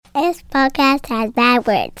podcast has bad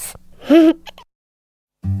words.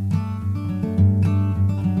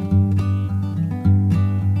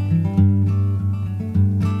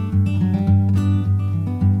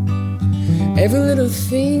 Every little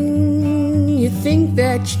thing you think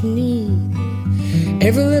that you need.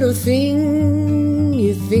 Every little thing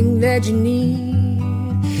you think that you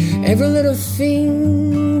need. Every little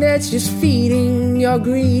thing that's just feeding your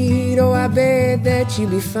greed. Oh, I bet that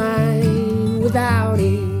you'd be fine without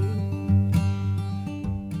it.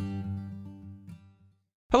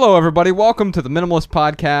 Hello, everybody. Welcome to the Minimalist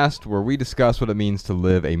Podcast, where we discuss what it means to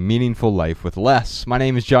live a meaningful life with less. My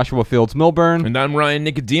name is Joshua Fields Milburn. And I'm Ryan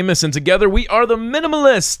Nicodemus, and together we are the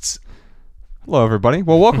Minimalists. Hello, everybody.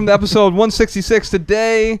 Well, welcome to episode 166.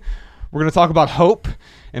 Today, we're going to talk about hope.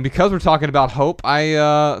 And because we're talking about hope, I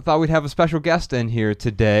thought we'd have a special guest in here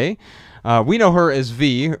today. We know her as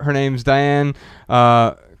V. Her name's Diane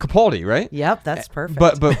Capaldi, right? Yep, that's perfect.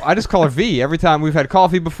 But I just call her V. Every time we've had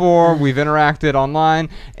coffee before, we've interacted online,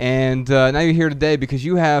 and now you're here today because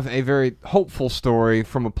you have a very hopeful story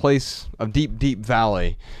from a place of deep, deep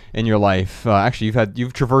valley in your life. Actually,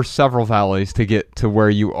 you've traversed several valleys to get to where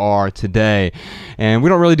you are today. And we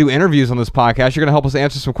don't really do interviews on this podcast. You're going to help us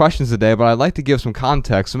answer some questions today, but I'd like to give some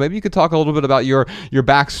context. So maybe you could talk a little bit about your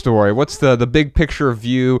backstory. What's the big picture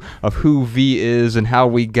view of who V is and how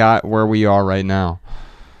we got where we are right now?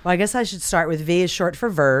 Well, I guess I should start with V is short for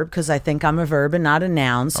verb because I think I'm a verb and not a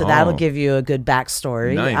noun. So that'll give you a good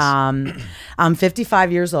backstory. Nice. I'm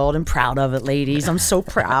 55 years old and proud of it, ladies. I'm so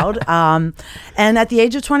proud. And at the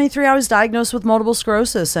age of 23, I was diagnosed with multiple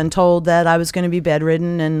sclerosis and told that I was going to be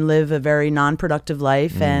bedridden and live a very non-productive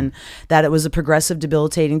life and that it was a progressive,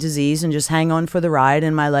 debilitating disease and just hang on for the ride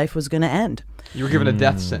and my life was going to end. You were given a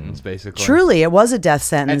death sentence, basically. Truly, it was a death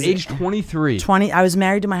sentence. At age 23. I was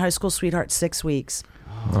married to my high school sweetheart 6 weeks.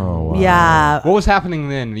 Oh, wow. Yeah. What was happening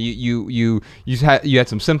then? You had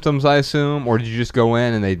some symptoms, I assume, or did you just go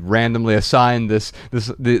in and they randomly assigned this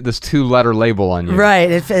 2-letter label on you?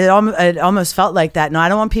 Right. It almost felt like that. No, I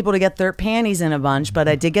don't want people to get their panties in a bunch, but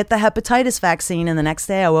I did get the hepatitis vaccine, and the next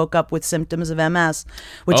day I woke up with symptoms of MS,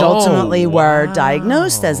 which ultimately were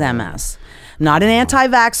diagnosed as MS. Not an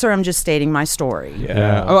anti-vaxxer, I'm just stating my story.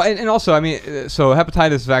 Yeah. Oh, and also, I mean, so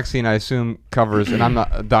hepatitis vaccine, I assume, covers, and I'm not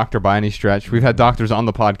a doctor by any stretch. We've had doctors on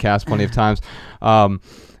the podcast plenty of times, and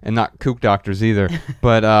not kook doctors either.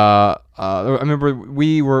 But I remember when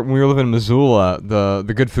we were living in Missoula,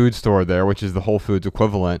 the Good Food store there, which is the Whole Foods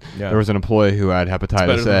equivalent, there was an employee who had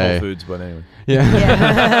hepatitis It's better A. than Whole Foods, but anyway.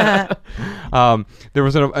 Yeah. There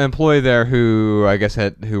was an employee there who I guess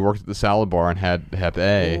who worked at the salad bar and had Hep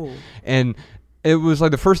A. Ooh. And it was like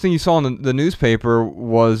the first thing you saw in the newspaper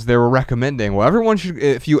was they were recommending, well, everyone should,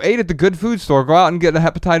 if you ate at the Good Food store, go out and get a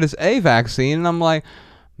hepatitis A vaccine. And I'm like,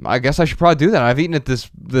 I guess I should probably do that. I've eaten at this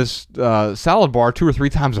salad bar 2 or 3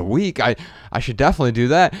 times a week. I should definitely do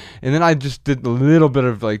that. And then I just did a little bit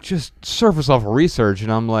of like just surface level research,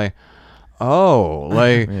 and I'm like, oh,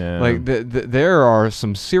 like there are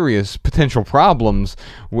some serious potential problems.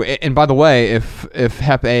 And by the way,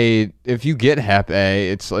 if you get Hep A,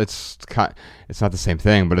 it's not the same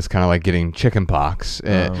thing, but it's kind of like getting chicken pox,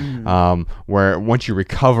 where once you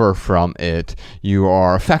recover from it, you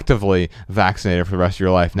are effectively vaccinated for the rest of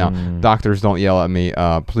your life. Now, doctors, don't yell at me.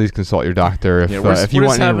 Please consult your doctor if you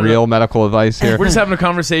want any real medical advice here. We're just having a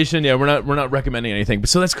conversation. Yeah, we're not recommending anything. But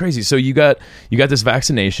so that's crazy. So you got this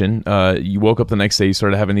vaccination. You woke up the next day. You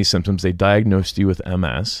started having these symptoms. They diagnosed you with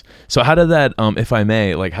MS. So how did that, if I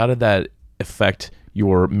may, how did that affect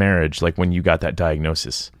your marriage? Like when you got that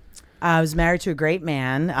diagnosis? I was married to a great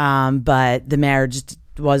man, but the marriage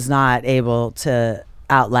was not able to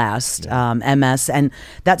outlast MS, and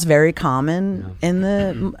that's very common in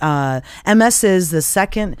the MS is the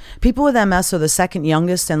second. People with MS are the second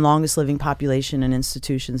youngest and longest living population in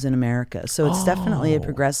institutions in America. So it's definitely a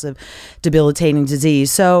progressive, debilitating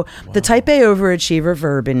disease. So the type A overachiever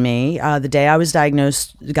verb in me, the day I was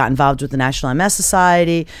diagnosed, got involved with the National MS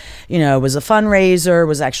Society. Was a fundraiser.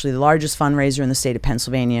 Was actually the largest fundraiser in the state of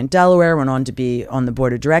Pennsylvania and Delaware. Went on to be on the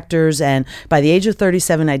board of directors, and by the age of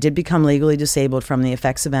 37, I did become legally disabled from the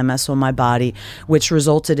effects of MS on my body, which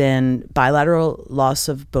resulted in bilateral loss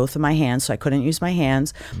of both of my hands. So I couldn't use my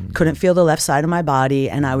hands, couldn't feel the left side of my body,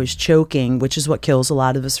 and I was choking, which is what kills a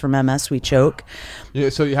lot of us from MS. We choke. Yeah,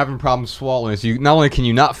 so you're having problems swallowing. So not only can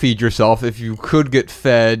you not feed yourself, if you could get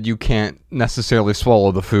fed, you can't necessarily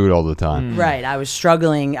swallow the food all the time. Right. I was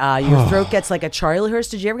struggling. Your throat gets like a Charlie horse.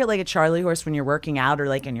 Did you ever get like a Charlie horse when you're working out or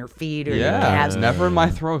like in your feet or your calves? Never in my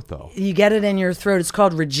throat though. You get it in your throat. It's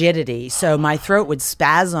called rigidity. So my throat would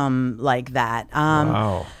spasm like that.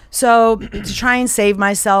 Wow. So to try and save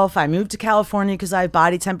myself, I moved to California because I have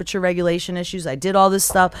body temperature regulation issues. I did all this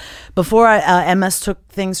stuff. Before MS took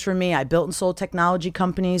things from me, I built and sold technology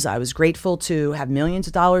companies. I was grateful to have millions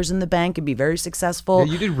of dollars in the bank and be very successful.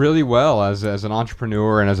 Yeah, you did really well as an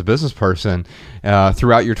entrepreneur and as a business person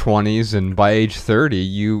throughout your 20s, and by age 30,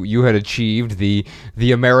 you had achieved the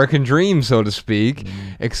American dream, so to speak,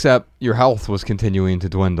 except your health was continuing to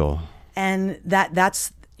dwindle. And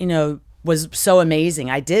that's was so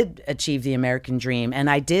amazing. I did achieve the American dream, and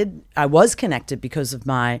I was connected because of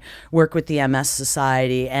my work with the MS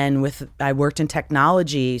Society, and I worked in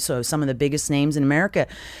technology, so some of the biggest names in America.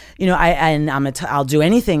 I'll do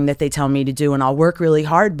anything that they tell me to do, and I'll work really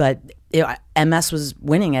hard, but MS was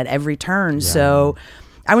winning at every turn. Yeah. So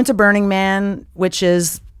I went to Burning Man, which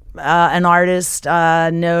is an artist,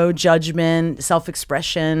 no judgment,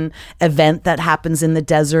 self-expression event that happens in the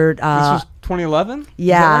desert. This was 2011?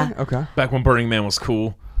 Yeah. Right? Okay. Back when Burning Man was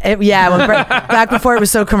cool. Back before it was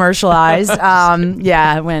so commercialized.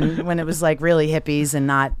 When it was like really hippies and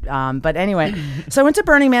not. But anyway, so I went to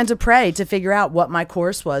Burning Man to pray, to figure out what my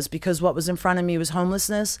course was, because what was in front of me was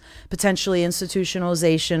homelessness, potentially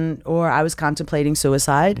institutionalization, or I was contemplating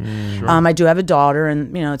suicide. Sure. I do have a daughter,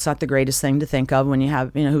 and it's not the greatest thing to think of when you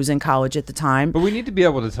have who's in college at the time. But we need to be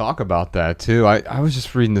able to talk about that too. I was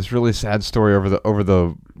just reading this really sad story over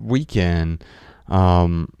the weekend.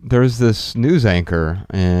 There's this news anchor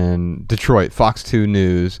in Detroit, Fox 2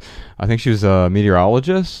 News. I think she was a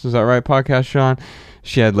meteorologist. Is that right, podcast Sean?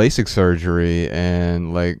 She had LASIK surgery,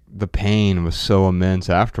 and the pain was so immense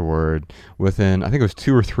afterward. Within, I think it was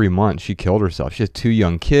 2 or 3 months, she killed herself. She had 2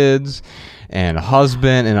 young kids and a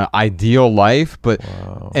husband and an ideal life. But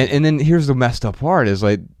wow. and then here's the messed up part is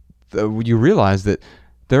you realize that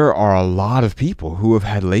there are a lot of people who have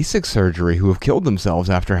had LASIK surgery who have killed themselves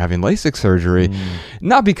after having LASIK surgery,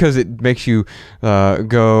 not because it makes you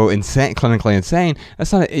go insane, clinically insane.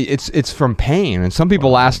 That's not. It's from pain, and some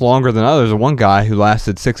people last longer than others. One guy who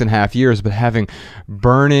lasted 6.5 years, but having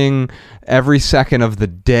burning every second of the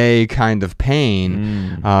day kind of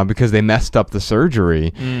pain because they messed up the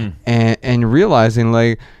surgery, and realizing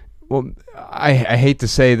well, I hate to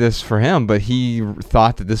say this for him, but he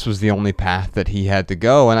thought that this was the only path that he had to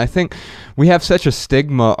go. And I think we have such a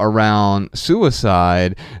stigma around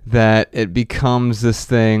suicide that it becomes this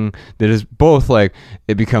thing that is both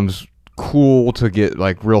it becomes cool to get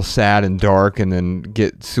real sad and dark and then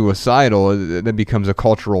get suicidal. It becomes a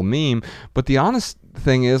cultural meme. But the honest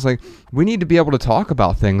thing is we need to be able to talk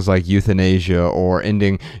about things like euthanasia or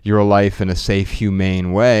ending your life in a safe,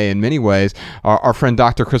 humane way. In many ways, our friend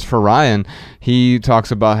Dr. Christopher Ryan, he talks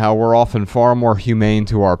about how we're often far more humane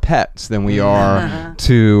to our pets than we are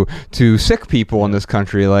to sick people in this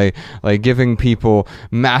country, like giving people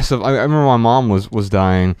massive. I remember my mom was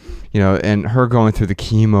dying, and her going through the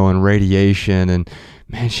chemo and radiation, and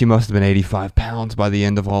man, she must have been 85 pounds by the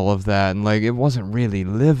end of all of that. And it wasn't really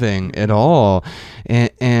living at all.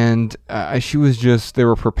 And she was just, they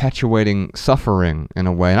were perpetuating suffering in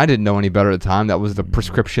a way. And I didn't know any better at the time. That was the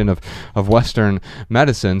prescription of Western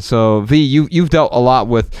medicine. So V, you've dealt a lot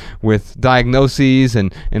with diagnoses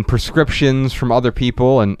and prescriptions from other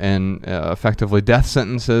people and effectively death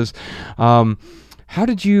sentences. How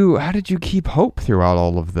did you keep hope throughout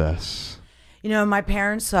all of this? My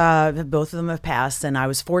parents, both of them have passed, and I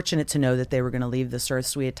was fortunate to know that they were going to leave this earth,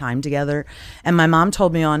 so we had time together. And my mom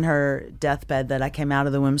told me on her deathbed that I came out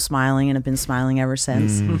of the womb smiling and have been smiling ever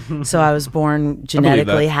since. So I was born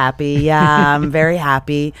genetically happy. Yeah, I'm very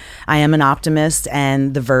happy. I am an optimist,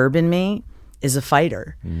 and the verb in me is a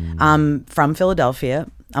fighter. I'm from Philadelphia.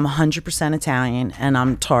 I'm 100% Italian, and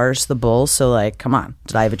I'm Taurus the bull. So come on,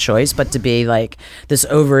 did I have a choice but to be this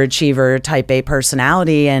overachiever type A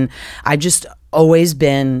personality? And I just always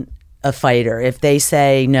been a fighter. If they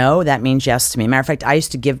say no, that means yes to me. Matter of fact, I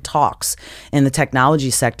used to give talks in the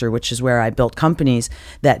technology sector, which is where I built companies,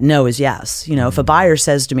 that no is yes. If a buyer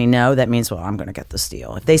says to me no, that means, well, I'm going to get this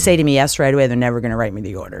deal. If they say to me yes right away, they're never going to write me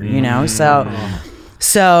the order,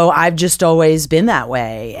 So I've just always been that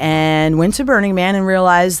way, and went to Burning Man and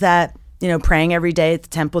realized that, praying every day at the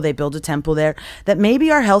temple, they build a temple there, that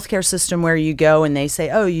maybe our healthcare system where you go and they say,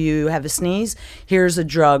 oh, you have a sneeze, here's a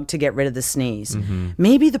drug to get rid of the sneeze.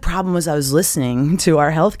 Maybe the problem was I was listening to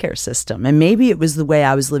our healthcare system, and maybe it was the way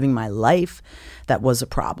I was living my life that was a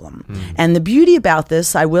problem. And the beauty about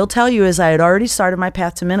this, I will tell you, is I had already started my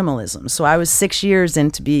path to minimalism. So I was 6 years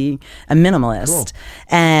into being a minimalist. Cool.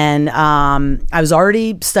 And I was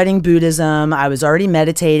already studying Buddhism. I was already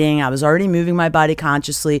meditating. I was already moving my body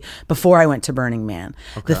consciously before I went to Burning Man.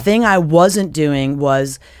 Okay. The thing I wasn't doing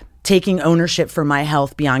was taking ownership for my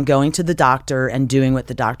health beyond going to the doctor and doing what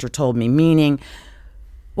the doctor told me, meaning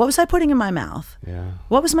What was I putting in my mouth? Yeah.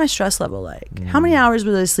 What was my stress level like? How many hours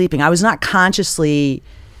was I sleeping? I was not consciously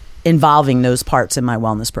involving those parts in my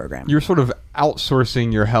wellness program. You're sort of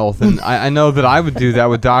outsourcing your health, and I know that I would do that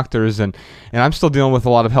with doctors, and I'm still dealing with a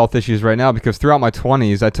lot of health issues right now because throughout my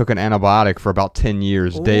 20s I took an antibiotic for about 10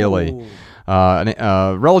 years daily.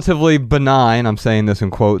 Relatively benign, I'm saying this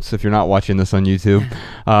in quotes if you're not watching this on YouTube.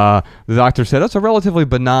 The doctor said, it's a relatively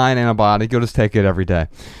benign antibiotic, you'll just take it every day.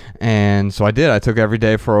 And so I did. I took it every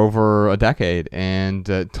day for over a decade, and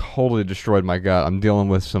totally destroyed my gut. I'm dealing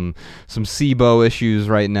with some SIBO issues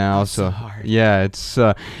right now. That's so hard. Yeah, it's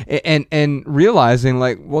and realizing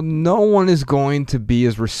like, well, no one is going to be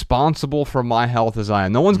as responsible for my health as I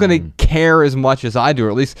am. No one's going to care as much as I do,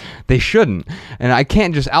 or at least they shouldn't. And I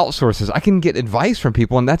can't just outsource this. I can get advice from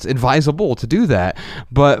people, and that's advisable to do that.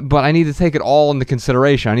 But I need to take it all into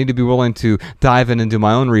consideration. I need to be willing to dive in and do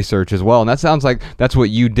my own research as well. And that sounds like that's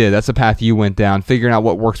what you did. That's the path you went down, figuring out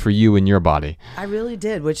what works for you and your body. I really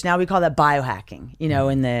did, which now we call that biohacking,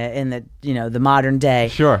 in the the modern day.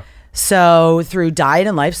 Sure. So through diet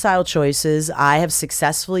and lifestyle choices, I have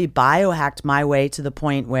successfully biohacked my way to the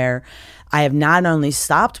point where I have not only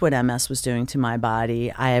stopped what MS was doing to my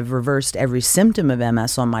body, I have reversed every symptom of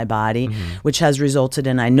MS on my body, which has resulted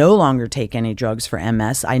in I no longer take any drugs for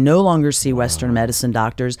MS. I no longer see Western medicine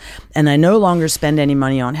doctors, and I no longer spend any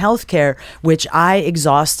money on healthcare, which I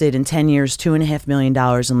exhausted in 10 years, $2.5 million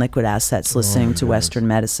in liquid assets listening to Western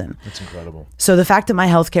medicine. That's incredible. So the fact that my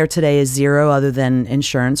healthcare today is zero other than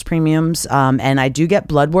insurance premiums, and I do get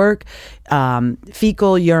blood work,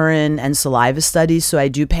 fecal, urine, and saliva studies, so I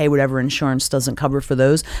do pay whatever insurance doesn't cover for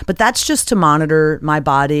those. But that's just to monitor my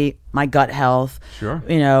body, my gut health, Sure.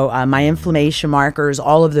 My inflammation markers,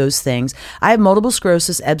 all of those things. I have multiple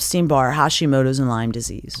sclerosis, Epstein-Barr, Hashimoto's, and Lyme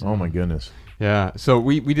disease. Oh my goodness. Yeah, so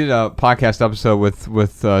we did a podcast episode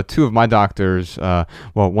with two of my doctors.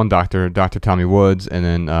 One doctor, Dr. Tommy Woods, and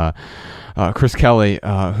then Chris Kelly,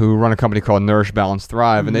 who run a company called Nourish, Balance,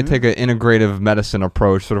 Thrive, and they take an integrative medicine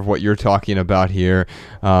approach, sort of what you're talking about here.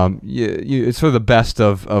 It's sort of the best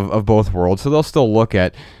of both worlds. So they'll still look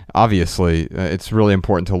at, obviously, it's really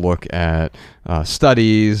important to look at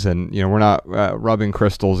studies, and we're not rubbing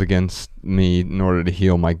crystals against me in order to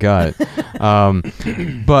heal my gut. But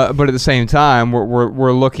at the same time,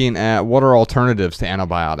 we're looking at what are alternatives to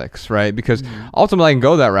antibiotics, right? Because ultimately I can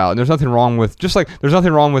go that route, and there's nothing wrong with, just like there's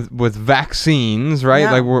nothing wrong with vaccines, right?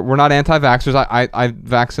 Yeah. Like we're not anti-vaxxers. I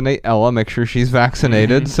vaccinate Ella, make sure she's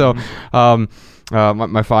vaccinated. So my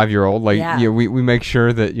 5-year-old, we make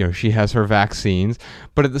sure that she has her vaccines.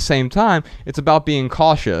 But at the same time, it's about being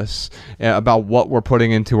cautious about what we're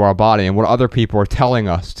putting into our body and what other people are telling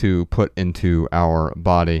us to put into our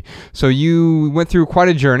body. So you went through quite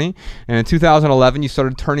a journey, and in 2011 you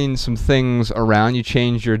started turning some things around. You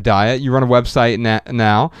changed your diet. You run a website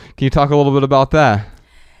now. Can you talk a little bit about that?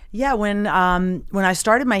 Yeah, when I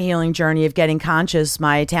started my healing journey of getting conscious,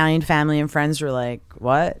 my Italian family and friends were like,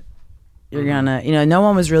 "What? You're gonna," no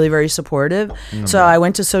one was really very supportive. So I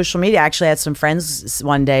went to social media. I actually had some friends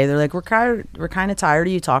one day. They're like, we're kind of tired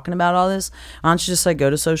of you talking about all this. Why don't you just go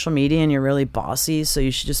to social media, and you're really bossy, so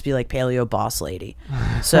you should just be like Paleo Boss Lady.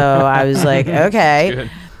 So I was like, okay.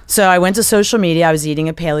 So I went to social media. I was eating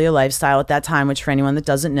a paleo lifestyle at that time, which for anyone that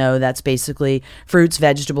doesn't know, that's basically fruits,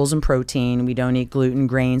 vegetables, and protein. We don't eat gluten,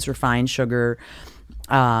 grains, refined sugar,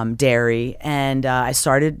 dairy. And I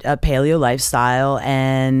started a paleo lifestyle,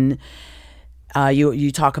 and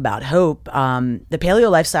you talk about hope. The paleo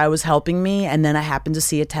lifestyle was helping me, and then I happened to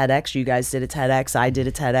see a TEDx. You guys did a TEDx. I did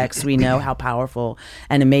a TEDx. We know how powerful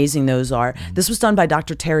and amazing those are. This was done by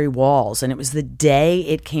Dr. Terry Walls, and it was the day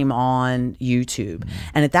it came on YouTube.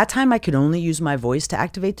 And at that time, I could only use my voice to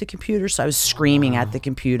activate the computer, so I was screaming at the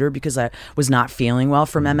computer because I was not feeling well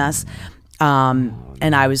from MS.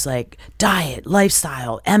 And I was like, diet,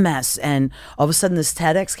 lifestyle, MS. And all of a sudden this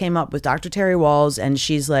TEDx came up with Dr. Terry Walls, and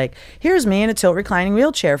she's like, here's me in a tilt reclining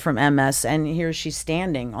wheelchair from MS. And here she's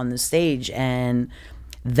standing on the stage. And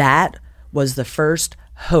that was the first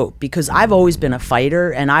hope, because I've always been a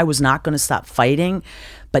fighter and I was not going to stop fighting.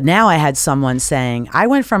 But now I had someone saying, I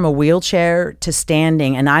went from a wheelchair to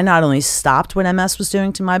standing, and I not only stopped what MS was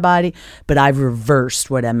doing to my body, but I've reversed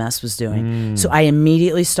what MS was doing. So I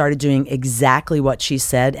immediately started doing exactly what she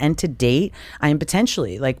said. And to date, I am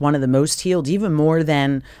potentially one of the most healed, even more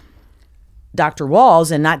than Dr.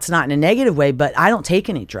 Walls, and that's not in a negative way, but I don't take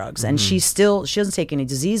any drugs. And she doesn't take any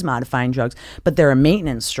disease modifying drugs, but there are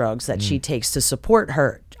maintenance drugs that she takes to support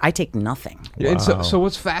her. I take nothing. Yeah, and so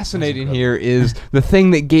what's fascinating here is the thing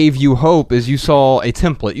that gave you hope is you saw a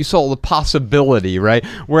template. You saw the possibility, right?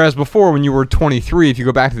 Whereas before, when you were 23, if you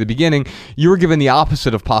go back to the beginning, you were given the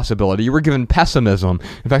opposite of possibility. You were given pessimism.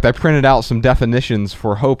 In fact, I printed out some definitions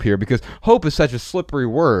for hope here because hope is such a slippery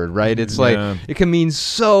word, right? It's like it can mean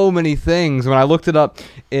so many things. When I looked it up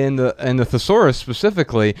in the thesaurus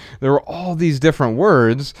specifically, there were all these different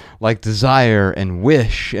words like desire and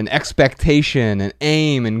wish and expectation and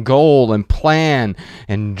aim and goal and plan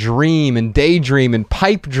and dream and daydream and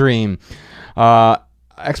pipe dream,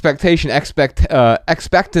 expectation,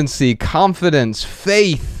 expectancy, confidence,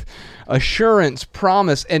 faith, assurance,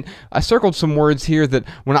 promise. And I circled some words here that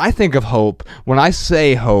when I think of hope, when I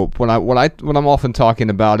say hope, what I'm often talking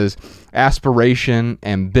about is aspiration,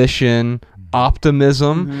 ambition,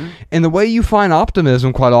 optimism. And the way you find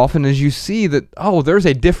optimism quite often is you see that, there's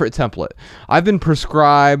a different template. I've been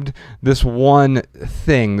prescribed this one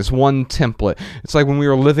thing, this one template. It's like when we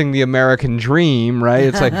were living the American dream, right?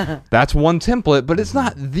 It's like, that's one template, but it's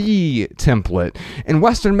not the template. And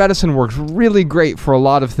Western medicine works really great for a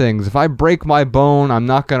lot of things. If I break my bone, I'm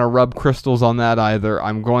not going to rub crystals on that either.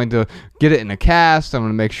 I'm going to get it in a cast. I'm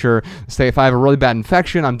going to make sure, if I have a really bad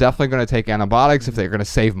infection, I'm definitely going to take antibiotics if they're going to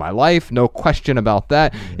save my life. No question about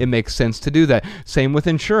that. It makes sense to do that. Same with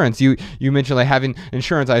insurance. You mentioned like having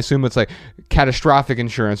insurance. I assume it's like catastrophic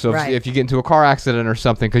insurance. So if you get into a car accident or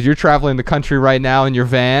something, because you're traveling the country right now in your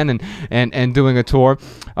van and doing a tour.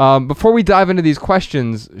 Before we dive into these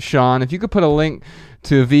questions, Sean, if you could put a link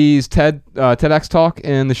to V's TEDx talk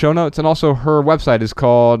in the show notes, and also her website is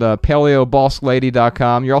called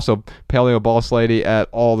paleobosslady.com. You're also Paleo Boss Lady at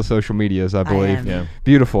all the social medias, I believe. I am. Yeah.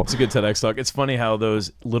 Beautiful. It's a good TEDx talk. It's funny how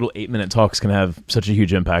those little 8-minute talks can have such a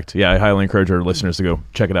huge impact. Yeah, I highly encourage our listeners to go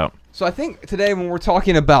check it out. So I think today when we're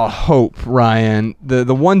talking about hope, Ryan,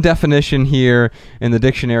 the one definition here in the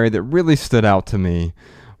dictionary that really stood out to me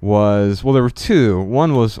was, there were two.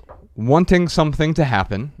 One was wanting something to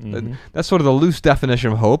happen. That's sort of the loose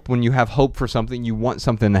definition of hope. When you have hope for something, you want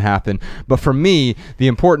something to happen. But for me, the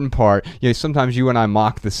important part, sometimes you and I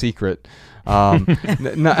mock The Secret. Not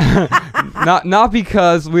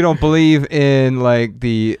because we don't believe in like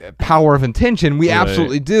the power of intention. We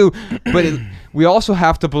absolutely do. But we also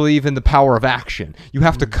have to believe in the power of action. You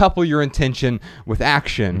have to couple your intention with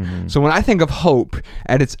action. So when I think of hope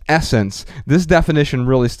at its essence, this definition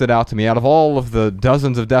really stood out to me. Out of all of the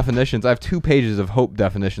dozens of definitions, I have 2 pages of hope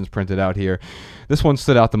definitions printed out here. This one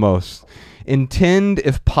stood out the most. Intend,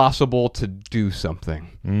 if possible, to do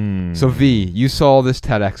something. So V, you saw this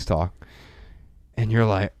TEDx talk, and you're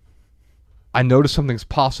like, I noticed something's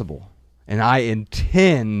possible. And I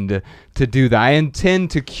intend to do that. I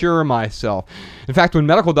intend to cure myself. In fact, when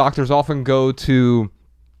medical doctors often go to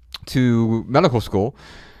medical school,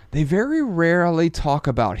 they very rarely talk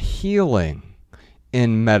about healing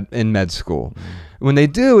in med school. When they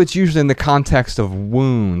do, it's usually in the context of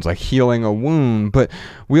wounds, like healing a wound. But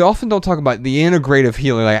we often don't talk about the integrative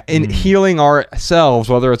healing, like in healing ourselves,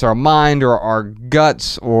 whether it's our mind or our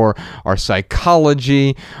guts or our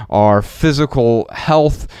psychology, our physical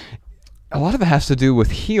health. A lot of it has to do with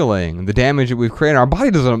healing, the damage that we've created. Our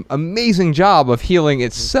body does an amazing job of healing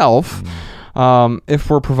itself if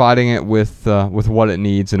we're providing it with what it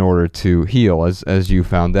needs in order to heal, as you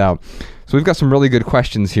found out. So we've got some really good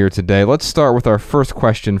questions here today. Let's start with our first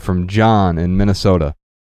question from John in Minnesota.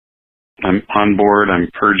 I'm on board, I'm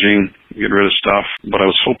purging, get rid of stuff, but I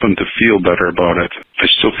was hoping to feel better about it. I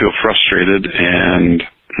still feel frustrated and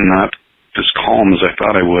not as calm as I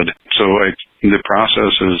thought I would. So the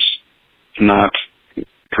process is not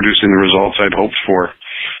producing the results I'd hoped for. I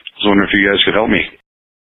was wondering if you guys could help me.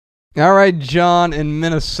 All right, John in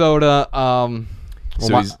Minnesota.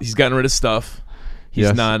 He's gotten rid of stuff.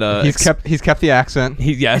 He's not. He's kept the accent.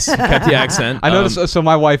 He kept the accent. I noticed. So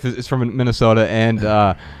my wife is from Minnesota,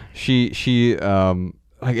 and she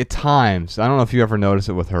like at times, I don't know if you ever notice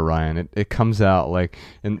it with her, Ryan. It comes out like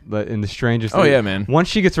in the strangest. Oh yeah, man. Once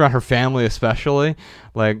she gets around her family, especially,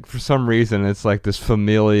 like for some reason, it's like this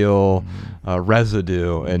familial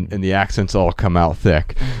residue, and the accents all come out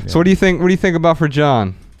thick. Yeah. So what do you think? What do you think about for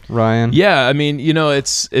John, Ryan? Yeah, I mean,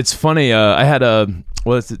 it's funny. I had a.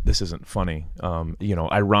 Well, this isn't funny.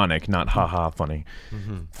 Ironic, not haha funny.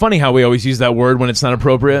 Funny how we always use that word when it's not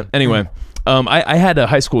appropriate. Anyway, I had a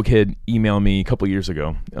high school kid email me a couple years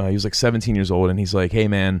ago. He was like 17 years old, and he's like, "Hey,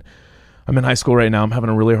 man, I'm in high school right now. I'm having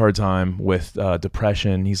a really hard time with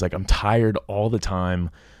depression." He's like, "I'm tired all the time.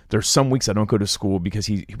 There's some weeks I don't go to school," because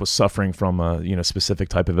he was suffering from a specific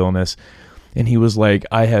type of illness. and he was like,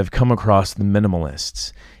 I have come across the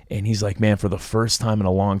minimalists. And he's like, man, for the first time in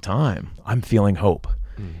a long time, I'm feeling hope.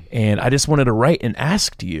 And I just wanted to write and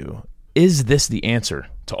ask you, is this the answer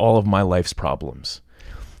to all of my life's problems?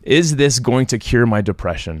 Is this going to cure my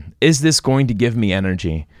depression? Is this going to give me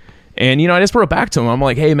energy? And, I just brought it back to him. I'm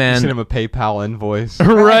like, hey, man. Send him a PayPal invoice.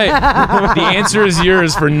 Right. The answer is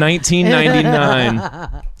yours for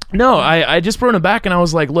 $19.99. No, I just brought him back and I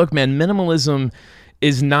was like, look, man, minimalism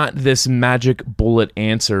is not this magic bullet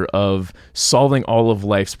answer of solving all of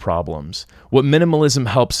life's problems. What minimalism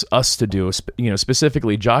helps us to do,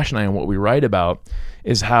 specifically Josh and I, and what we write about,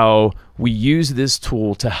 is how we use this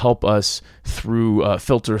tool to help us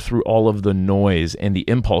filter through all of the noise and the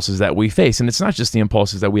impulses that we face. And it's not just the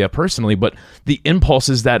impulses that we have personally, but the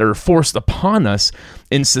impulses that are forced upon us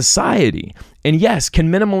in society. And yes,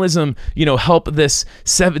 can minimalism, help this?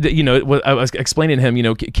 I was explaining to him,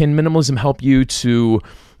 can minimalism help you to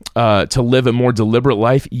live a more deliberate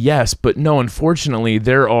life? Yes, but no. Unfortunately,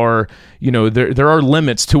 there are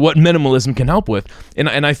limits to what minimalism can help with,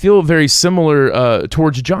 and I feel very similar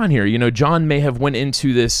towards John here. John may have went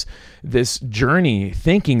into this journey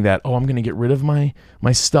thinking that, I'm going to get rid of my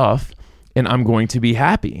stuff and I'm going to be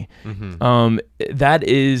happy. Mm-hmm. That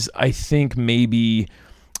is, I think, maybe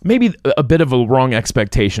a bit of a wrong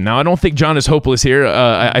expectation. Now, I don't think John is hopeless here.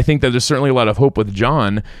 I think that there's certainly a lot of hope with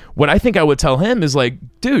John. What I think I would tell him is like,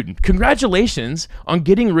 dude, congratulations on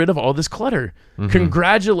getting rid of all this clutter. Mm-hmm.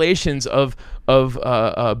 Congratulations of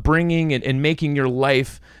bringing and making your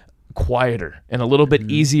life quieter and a little bit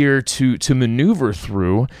easier to maneuver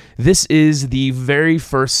through. This is the very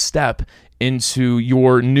first step into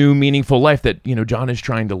your new meaningful life that, John is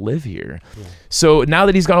trying to live here. Yeah. So now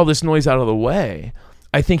that he's got all this noise out of the way,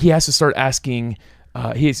 I think he has to start asking.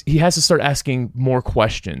 He has to start asking more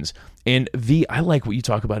questions. And I like what you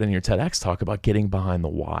talk about in your TEDx talk about getting behind the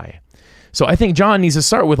why. So I think John needs to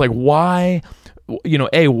start with like why.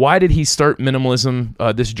 Why did he start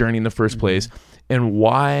minimalism, this journey in the first place, and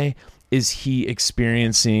why is he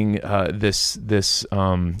experiencing this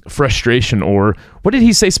frustration? Or what did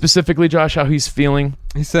he say specifically, Josh, how he's feeling?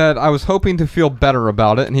 He said, I was hoping to feel better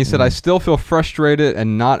about it. And he said, I still feel frustrated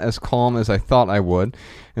and not as calm as I thought I would.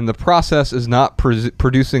 And the process is not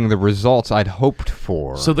producing the results I'd hoped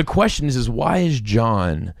for. So the question is why is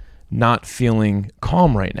John not feeling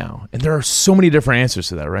calm right now? And there are so many different answers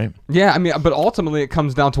to that, right? Yeah, but ultimately it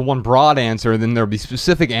comes down to one broad answer, and then there'll be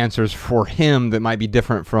specific answers for him that might be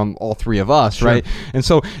different from all three of us, sure. Right? And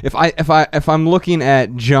so if I'm looking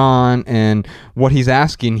at John and what he's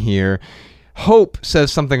asking here, hope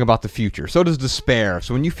says something about the future. So does despair.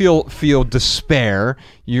 So when you feel despair,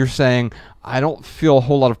 you're saying, I don't feel a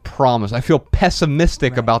whole lot of promise. I feel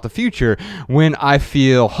pessimistic about the future. When I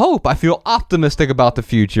feel hope, I feel optimistic about the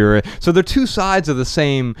future. So they're two sides of the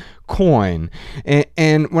same coin. And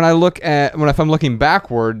if I'm looking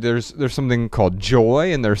backward, there's something called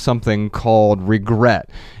joy and there's something called regret.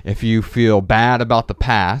 If you feel bad about the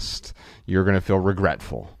past, you're going to feel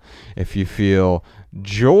regretful. If you feel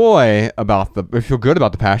joy if you feel good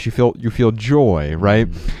about the past, you feel joy, right?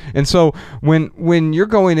 And so when you're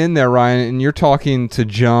going in there, Ryan, and you're talking to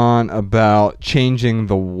John about changing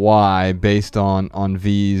the why based on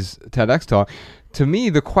V's TEDx talk, to me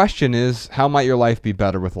the question is, how might your life be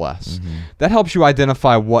better with less? Mm-hmm. That helps you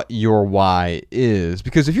identify what your why is,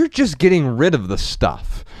 because if you're just getting rid of the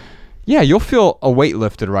stuff, yeah, you'll feel a weight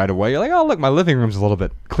lifted right away. You're like, oh, look, my living room's a little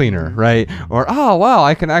bit cleaner, right? Or, oh, wow,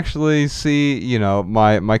 I can actually see,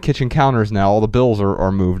 my kitchen counters now. All the bills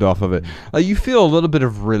are moved off of it. Like, you feel a little bit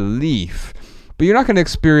of relief, but you're not going to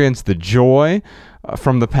experience the joy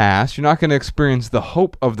from the past. You're not going to experience the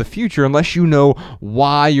hope of the future unless you know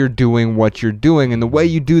why you're doing what you're doing. And the way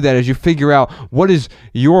you do that is you figure out, what is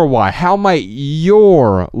your why? How might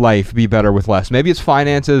your life be better with less? Maybe it's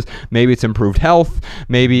finances, maybe it's improved health,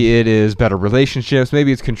 maybe it is better relationships,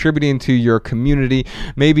 maybe it's contributing to your community,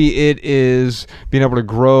 maybe it is being able to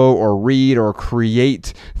grow or read or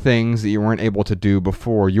create things that you weren't able to do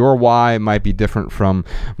before. Your why might be different from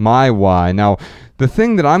my why. Now, the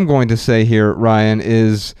thing that I'm going to say here, Ryan,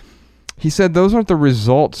 is he said those aren't the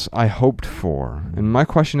results I hoped for. And my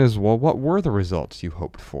question is, well, what were the results you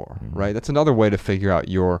hoped for, right? That's another way to figure out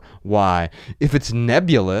your why. If it's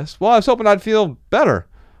nebulous, well, I was hoping I'd feel better.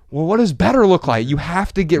 Well, what does better look like? You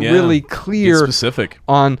have to get really clear, specific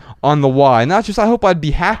on the why. Not just, I hope I'd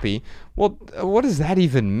be happy. Well, what does that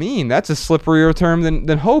even mean? That's a slipperier term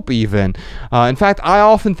than hope even. In fact, I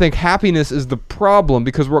often think happiness is the problem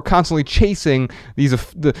because we're constantly chasing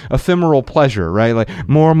the ephemeral pleasure, right? Like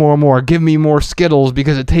more. Give me more Skittles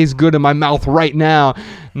because it tastes good in my mouth right now.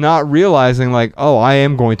 Not realizing like, oh, I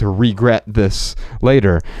am going to regret this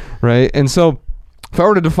later, right? And so if I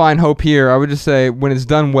were to define hope here, I would just say when it's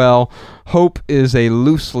done well, hope is a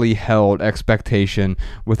loosely held expectation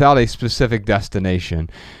without a specific destination.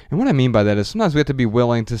 And what I mean by that is sometimes we have to be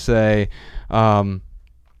willing to say,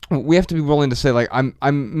 like,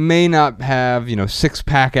 I may not have,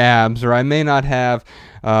 6-pack abs, or I may not have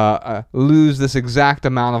lose this exact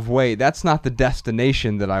amount of weight. That's not the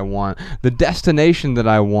destination that I want. The destination that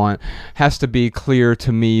I want has to be clear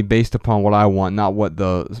to me based upon what I want, not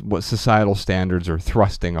what societal standards are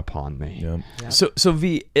thrusting upon me. Yeah. So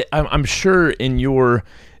V, I'm sure in your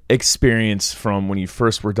experience from when you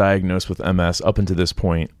first were diagnosed with MS up until this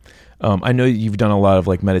point, I know you've done a lot of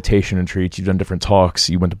like meditation retreats, you've done different talks,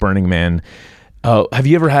 you went to Burning Man. Have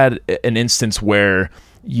you ever had an instance where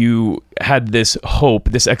you had this hope,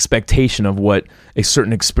 this expectation of what a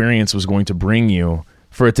certain experience was going to bring you,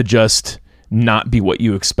 for it to just not be what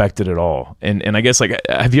you expected at all? And I guess, like,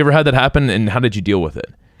 have you ever had that happen, and how did you deal with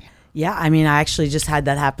it? Yeah, I mean, I actually just had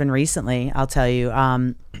that happen recently, I'll tell you.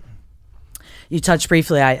 You touched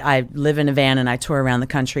briefly, I live in a van and I tour around the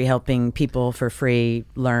country helping people for free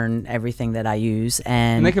learn everything that I use.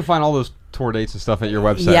 And they can find all those tour dates and stuff at your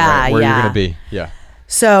website, yeah, right? Where yeah. you're going to be. Yeah.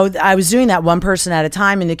 So I was doing that one person at a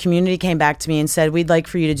time, and the community came back to me and said, we'd like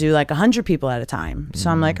for you to do like 100 people at a time. So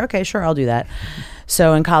I'm like, okay, sure, I'll do that.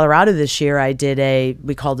 So in Colorado this year, I did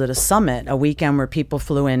we called it a summit, a weekend where people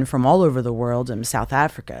flew in from all over the world, in South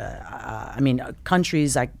Africa,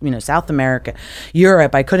 countries like, South America,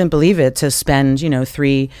 Europe. I couldn't believe it, to spend,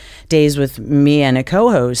 3 days with me and a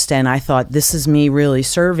co-host. And I thought, this is me really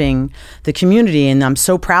serving the community. And I'm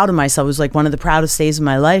so proud of myself. It was like one of the proudest days of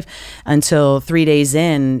my life until 3 days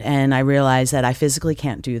in. And I realized that I physically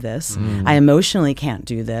can't do this. I emotionally can't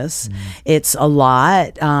do this. It's a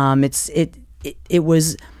lot. It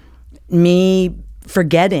was me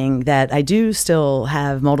forgetting that I do still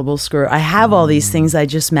have multiple sclerosis. I have all these things, I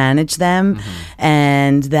just manage them.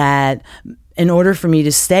 And that in order for me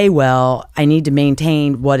to stay well, I need to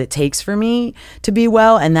maintain what it takes for me to be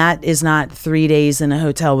well. And that is not 3 days in a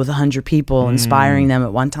hotel with 100 people inspiring them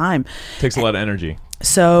at one time. Takes a lot of energy.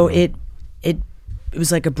 So it was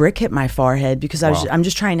like a brick hit my forehead, because I'm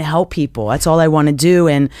just trying to help people. That's all I want to do.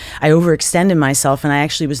 And I overextended myself, and I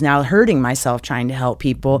actually was now hurting myself trying to help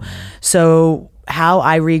people. So how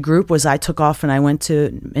I regrouped was I took off and I went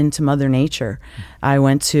into Mother Nature. I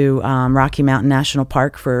went to Rocky Mountain National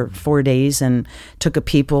Park for 4 days and took a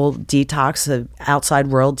people detox, an outside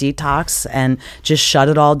world detox, and just shut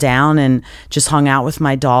it all down and just hung out with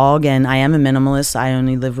my dog. And I am a minimalist. I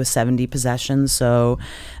only live with 70 possessions. So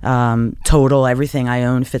total, everything I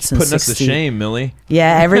own fits in 60. Putting us to shame, Millie.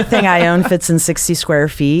 Yeah, everything I own fits in 60 square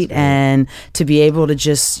feet. And to be able to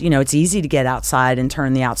just, it's easy to get outside and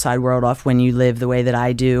turn the outside world off when you live the way that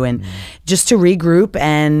I do. And just to regroup.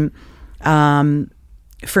 And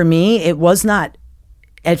for me,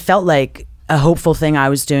 it felt like a hopeful thing I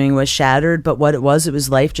was doing was shattered, but what it was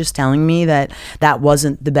life just telling me that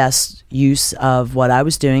wasn't the best use of what I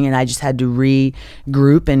was doing, and I just had to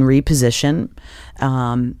regroup and reposition.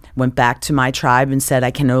 Went back to my tribe and said,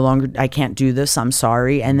 I can't do this, I'm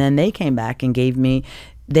sorry. And then they came back and gave me,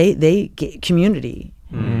 community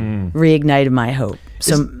reignited my hope.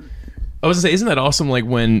 I was gonna say, isn't that awesome? Like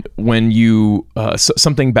when you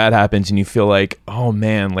something bad happens and you feel like, oh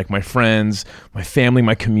man, like my friends, my family,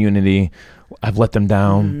 my community, I've let them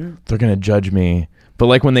down. They're gonna judge me. But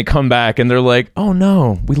like when they come back and they're like, oh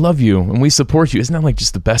no, we love you and we support you. Isn't that like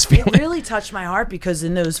just the best feeling? It really touched my heart, because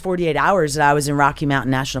in those 48 hours that I was in Rocky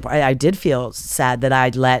Mountain National Park, I did feel sad that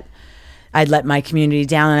I'd let my community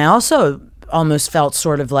down, and I also almost felt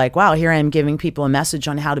sort of like, wow, here I am giving people a message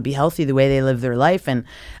on how to be healthy the way they live their life, and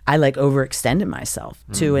I like overextended myself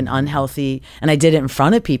to an unhealthy, and I did it in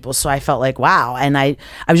front of people, so I felt like, wow. And I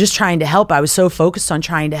was just trying to help. I was so focused on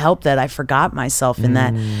trying to help that I forgot myself in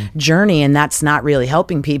that journey, and that's not really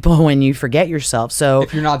helping people when you forget yourself. So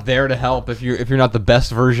if you're not there to help, if you're not the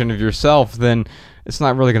best version of yourself, then it's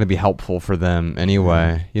not really going to be helpful for them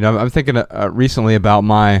anyway. I'm thinking recently about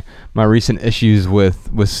my recent issues with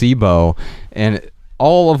SIBO, and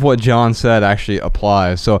all of what John said actually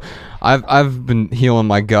applies. So I've been healing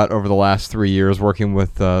my gut over the last 3 years, working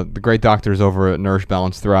with the great doctors over at Nourish,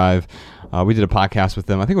 Balance, Thrive. We did a podcast with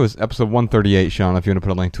them. I think it was episode 138, Sean, if you want to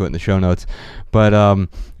put a link to it in the show notes. But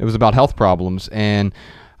it was about health problems, and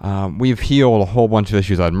we've healed a whole bunch of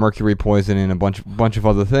issues. I had mercury poisoning and a bunch of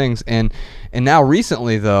other things. And now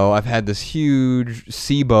recently, though, I've had this huge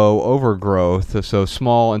SIBO overgrowth, so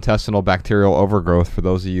small intestinal bacterial overgrowth, for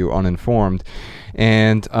those of you uninformed.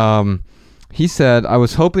 And he said, I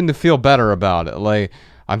was hoping to feel better about it. Like,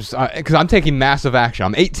 because I'm taking massive action.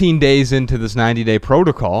 I'm 18 days into this 90-day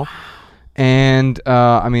protocol. And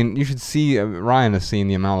I mean, you should see. Ryan has seen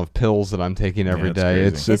the amount of pills that I'm taking every day.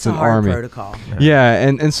 Crazy. It's a an hard army. protocol. Yeah,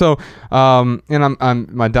 and so and I'm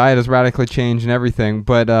my diet has radically changed and everything.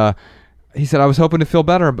 But he said I was hoping to feel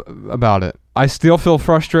better about it. I still feel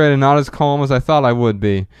frustrated and not as calm as I thought I would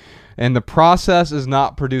be. And the process is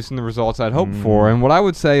not producing the results I'd hoped for. And what I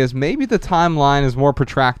would say is maybe the timeline is more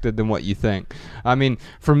protracted than what you think. I mean,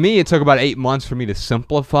 for me, it took about 8 months for me to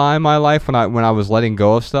simplify my life when I was letting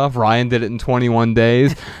go of stuff. Ryan did it in 21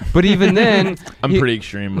 days. But even then, I'm pretty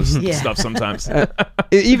extreme with stuff sometimes.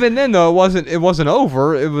 Even then, though, it wasn't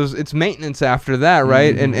over. It's maintenance after that,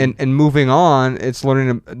 right? And moving on, it's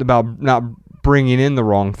learning about not bringing in the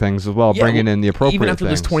wrong things as well, bringing in the appropriate even after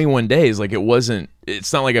things. those 21 days, like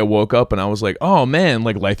it's not like I woke up and I was like, oh man,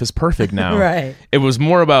 like life is perfect now. Right. It was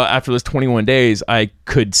more about after those 21 days, I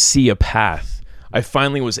could see a path. I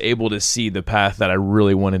finally was able to see the path that I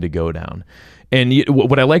really wanted to go down. And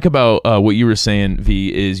what I like about what you were saying,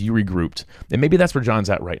 V, is you regrouped. And maybe that's where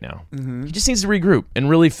John's at right now. Mm-hmm. He just needs to regroup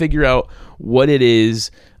and really figure out what it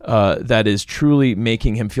is that is truly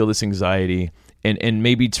making him feel this anxiety, and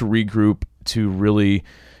maybe to regroup to really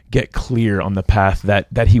get clear on the path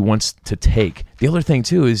that he wants to take. The other thing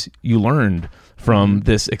too is you learned from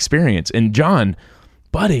this experience. And John,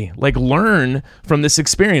 buddy, like, learn from this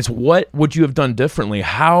experience. What would you have done differently?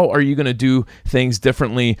 How are you going to do things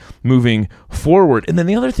differently moving forward? And then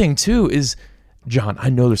the other thing too is, John, I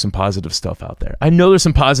know there's some positive stuff out there. I know there's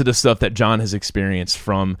some positive stuff that John has experienced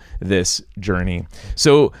from this journey.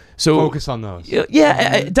 So focus on those.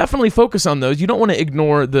 Yeah, definitely focus on those. You don't want to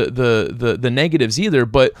ignore the negatives either,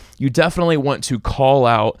 but you definitely want to call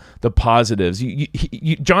out the positives.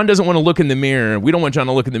 John doesn't want to look in the mirror. We don't want John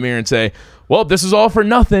to look in the mirror and say, well, this is all for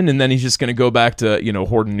nothing, and then he's just going to go back to,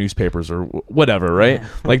 hoarding newspapers or whatever, right? Yeah.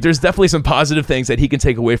 Like, there's definitely some positive things that he can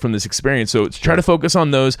take away from this experience. So try to focus on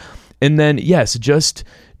those. And then, yes, just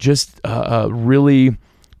really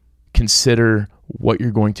consider what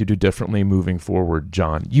you're going to do differently moving forward,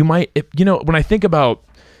 John. You might, when I think about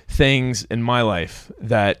things in my life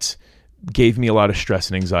that gave me a lot of stress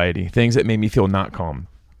and anxiety, things that made me feel not calm,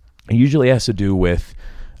 it usually has to do with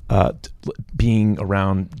being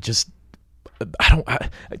around just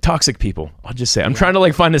toxic people. I'll just say, I'm trying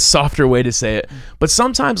to find a softer way to say it, but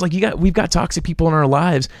sometimes we've got toxic people in our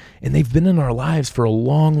lives, and they've been in our lives for a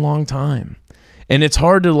long, long time, and it's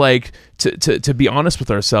hard to be honest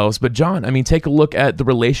with ourselves. But John, I mean, take a look at the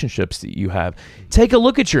relationships that you have. Take a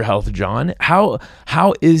look at your health, John. How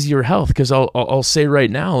is your health? Because I'll say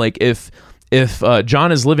right now, like, if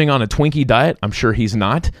John is living on a Twinkie diet, I'm sure he's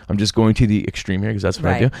not. I'm just going to the extreme here because that's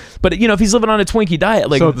what I do. But if he's living on a Twinkie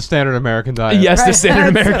diet, so the standard American diet. Yes, right. The standard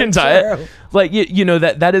American so diet. True. Like,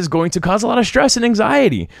 that is going to cause a lot of stress and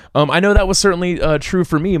anxiety. I know that was certainly true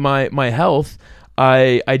for me. My health,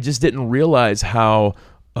 I just didn't realize how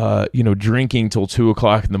drinking till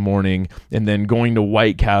 2:00 in the morning and then going to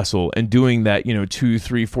White Castle and doing that 2,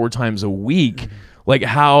 3, 4 times a week. Mm-hmm. Like,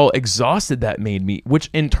 how exhausted that made me,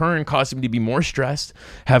 which in turn caused me to be more stressed,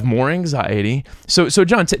 have more anxiety. So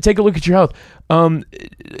John, take a look at your health.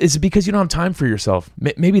 Is it because you don't have time for yourself?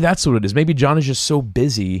 Maybe that's what it is. Maybe John is just so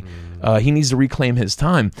busy. He needs to reclaim his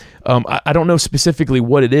time. I don't know specifically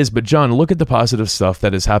what it is, but John, look at the positive stuff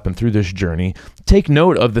that has happened through this journey. Take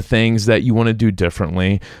note of the things that you want to do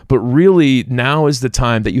differently. But really, now is the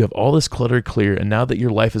time that you have all this clutter clear, and now that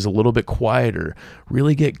your life is a little bit quieter,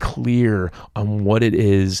 really get clear on what it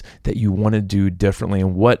is that you want to do differently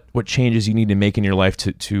and what changes you need to make in your life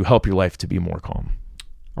to help your life to be more calm.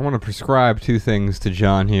 I want to prescribe 2 things to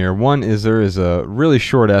John here. One is there is a really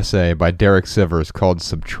short essay by Derek Sivers called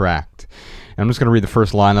Subtract. And I'm just going to read the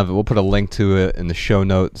first line of it. We'll put a link to it in the show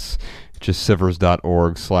notes, just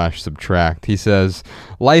sivers.org/subtract. He says,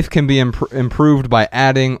 life can be improved by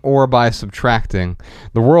adding or by subtracting.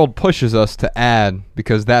 The world pushes us to add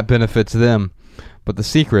because that benefits them. But the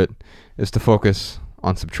secret is to focus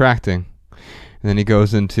on subtracting. And then he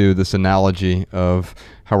goes into this analogy of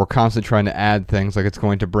how we're constantly trying to add things like it's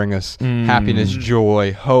going to bring us happiness,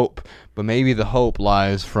 joy, hope. But maybe the hope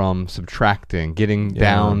lies from subtracting, getting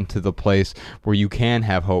down to the place where you can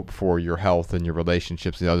have hope for your health and your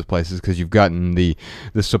relationships and other places because you've gotten the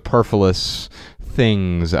superfluous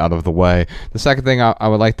things out of the way. The second thing I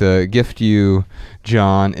would like to gift you,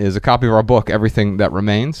 John, is a copy of our book, Everything That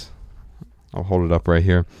Remains. I'll hold it up right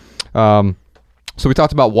here. So we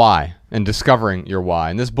talked about why and discovering your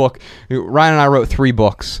why. In this book, Ryan and I wrote 3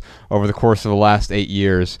 books over the course of the last 8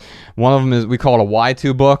 years. One of them is, we call it a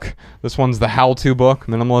why-to book. This one's the how-to book,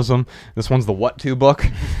 minimalism. This one's the what-to book.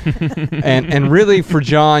 and really, for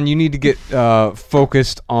John, you need to get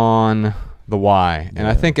focused on the why. And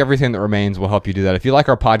I think Everything That Remains will help you do that. If you like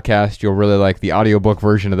our podcast, you'll really like the audiobook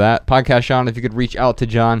version of that podcast. Sean, if you could reach out to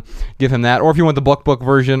John, give him that. Or if you want the book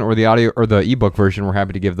version or the audio or the ebook version, we're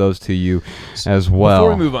happy to give those to you as well.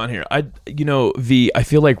 Before we move on here, I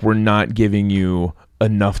feel like we're not giving you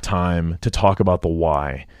enough time to talk about the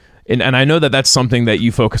why. And I know that that's something that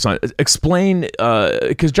you focus on. Explain,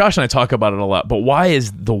 because Josh and I talk about it a lot, but why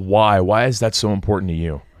is the why? Why is that so important to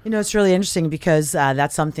you? It's really interesting because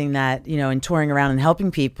that's something that, in touring around and helping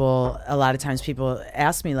people, a lot of times people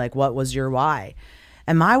ask me, like, what was your why?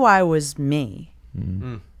 And my why was me.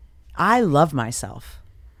 Mm-hmm. I love myself.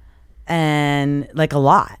 And like a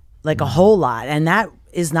lot, like a whole lot. And that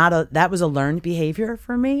was a learned behavior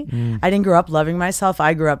for me. I didn't grow up loving myself.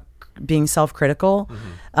 I grew up being self-critical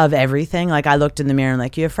of everything. Like, I looked in the mirror and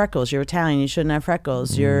like, you have freckles, you're Italian, you shouldn't have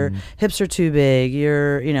freckles, your hips are too big,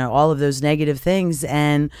 you're, all of those negative things.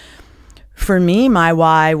 And for me, my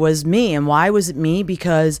why was me. And why was it me?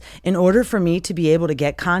 Because in order for me to be able to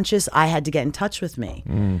get conscious, I had to get in touch with me.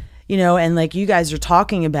 And like you guys are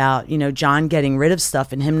talking about, John getting rid of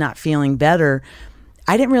stuff and him not feeling better.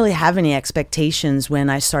 I didn't really have any expectations when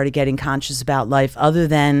I started getting conscious about life, other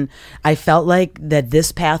than I felt like that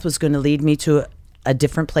this path was going to lead me to a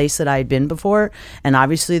different place that I had been before. And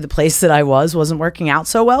obviously the place that I wasn't working out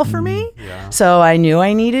so well for me. Yeah. So I knew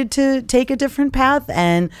I needed to take a different path,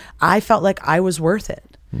 and I felt like I was worth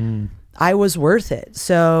it. I was worth it.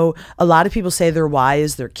 So a lot of people say their why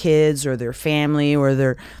is their kids or their family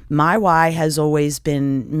or my why has always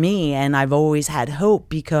been me. And I've always had hope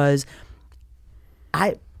because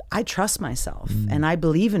I trust myself and I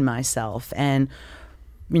believe in myself. And,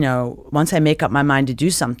 once I make up my mind to do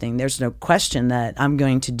something, there's no question that I'm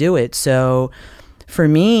going to do it. So for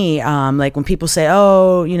me, like when people say,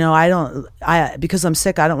 oh, because I'm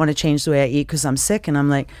sick, I don't want to change the way I eat because I'm sick. And I'm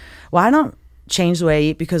like, well, I don't change the way I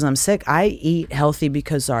eat because I'm sick. I eat healthy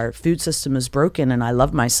because our food system is broken and I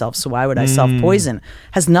love myself. So why would I self-poison?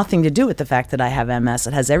 Has nothing to do with the fact that I have MS.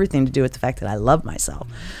 It has everything to do with the fact that I love myself.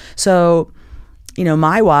 So,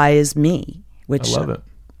 my why is me. Which I love it.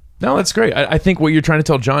 No, that's great. I think what you're trying to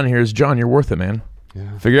tell John here is, John, you're worth it, man.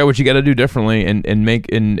 Yeah. Figure out what you got to do differently and make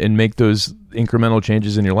those incremental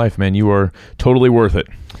changes in your life, man. You are totally worth it.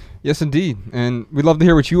 Yes, indeed. And we'd love to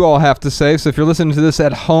hear what you all have to say. So if you're listening to this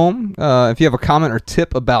at home, if you have a comment or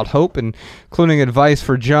tip about hope, including advice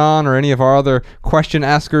for John or any of our other question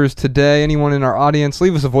askers today, anyone in our audience,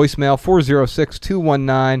 leave us a voicemail,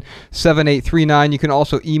 406-219-7839. You can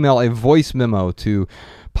also email a voice memo to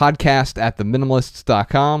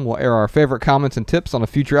podcast@theminimalists.com. We'll air our favorite comments and tips on a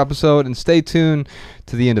future episode, and stay tuned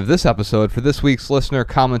to the end of this episode for this week's listener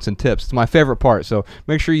comments and tips. It's my favorite part, so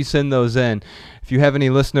make sure you send those in. If you have any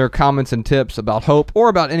listener comments and tips about hope or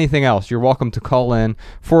about anything else, you're welcome to call in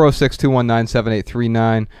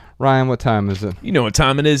 406-219-7839. Ryan, what time is it? You know what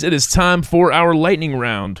time it is. It is time for our lightning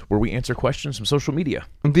round, where we answer questions from social media.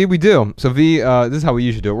 Indeed, we do. So, V, this is how we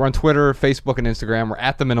usually do it. We're on Twitter, Facebook, and Instagram. We're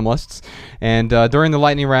at The Minimalists. And during the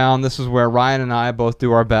lightning round, this is where Ryan and I both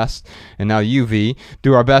do our best, and now you, V,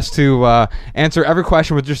 do our best to answer every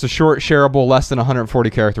question with just a short, shareable, less than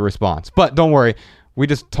 140-character response. But don't worry. We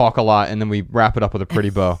just talk a lot, and then we wrap it up with a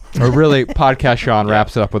pretty bow. Or really, Podcast Sean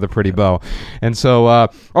wraps it up with a pretty bow. And so,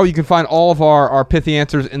 you can find all of our pithy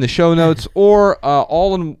answers in the show notes, or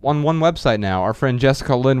all on one website now. Our friend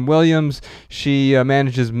Jessica Lynn Williams, she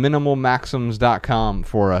manages minimalmaxims.com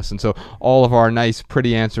for us. And so all of our nice,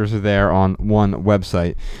 pretty answers are there on one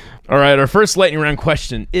website. All right, our first lightning round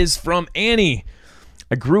question is from Annie.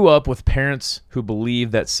 I grew up with parents who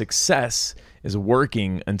believe that success is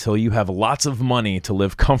working until you have lots of money to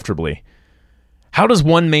live comfortably. How does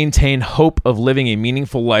one maintain hope of living a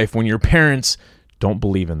meaningful life when your parents don't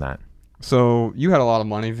believe in that? So you had a lot of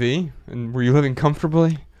money, V, and were you living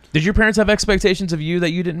comfortably? Did your parents have expectations of you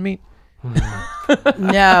that you didn't meet?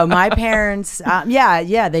 No, my parents,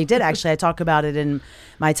 yeah, they did actually. I talk about it in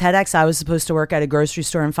my TEDx. I was supposed to work at a grocery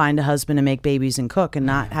store and find a husband and make babies and cook and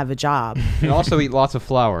not have a job. And also eat lots of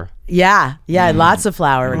flour. Yeah, lots of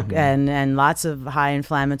flour and lots of high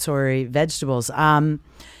inflammatory vegetables.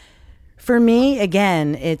 For me,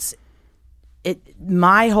 again,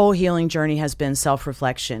 my whole healing journey has been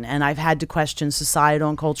self-reflection, and I've had to question societal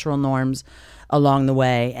and cultural norms along the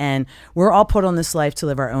way. And we're all put on this life to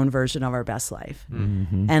live our own version of our best life.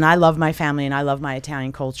 And I love my family and I love my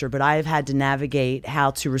Italian culture, but I have had to navigate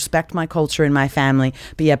how to respect my culture and my family,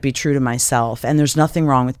 but yet be true to myself. And there's nothing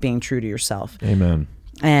wrong with being true to yourself. Amen.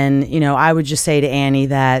 And, I would just say to Annie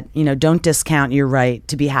that, don't discount your right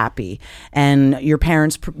to be happy. And your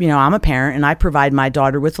parents, I'm a parent and I provide my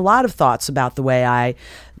daughter with a lot of thoughts about the way I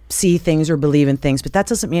see things or believe in things, but that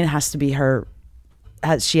doesn't mean it has to be her.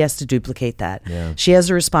 She has to duplicate that. Yeah. She has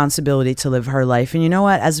a responsibility to live her life. And you know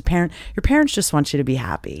what? As a parent, your parents just want you to be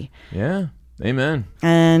happy. Yeah. Amen.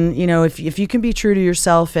 And, if you can be true to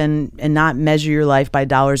yourself and not measure your life by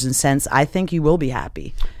dollars and cents, I think you will be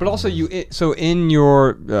happy. But also, so in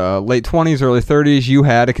your late 20s, early 30s, you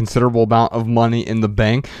had a considerable amount of money in the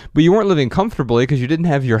bank, but you weren't living comfortably because you didn't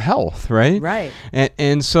have your health, right? Right.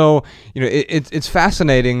 And so, it's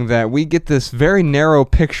fascinating that we get this very narrow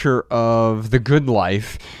picture of the good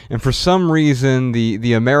life, and for some reason,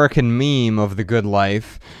 the American meme of the good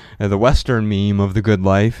life, the Western meme of the good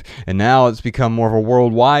life, and now it's become more of a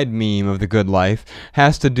worldwide meme of the good life,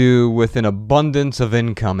 has to do with an abundance of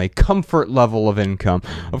income, a comfort level of income.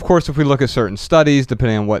 Of course, if we look at certain studies,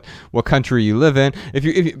 depending on what country you live in, if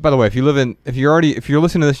you're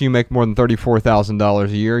listening to this, and you make more than $34,000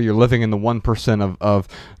 a year, you're living in the 1% of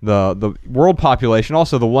the world population,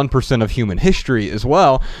 also the 1% of human history as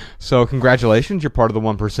well. So congratulations, you're part of the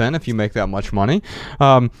 1% if you make that much money.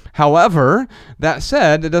 However, that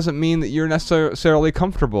said, it doesn't mean that you're necessarily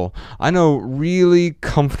comfortable. I know really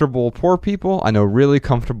comfortable poor people. I know really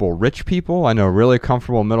comfortable rich people. I know really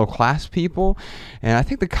comfortable middle class people. And I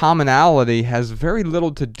think the commonality has very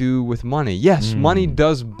little to do with money. Yes, money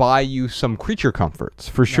does buy you some creature comforts,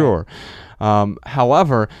 for sure.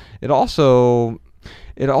 However, it also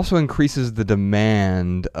increases the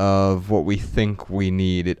demand of what we think we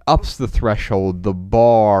need. It ups the threshold. The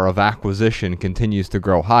bar of acquisition continues to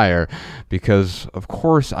grow higher because, of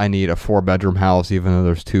course, I need a 4-bedroom house even though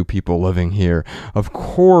there's 2 people living here. Of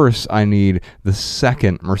course, I need the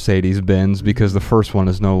second Mercedes-Benz because the first one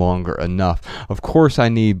is no longer enough. Of course, I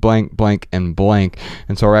need blank, blank, and blank.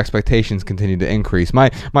 And so our expectations continue to increase.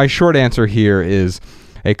 My short answer here is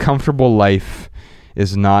a comfortable life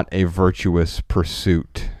is not a virtuous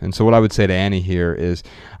pursuit. And so what I would say to Annie here is,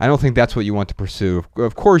 I don't think that's what you want to pursue.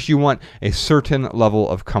 Of course, you want a certain level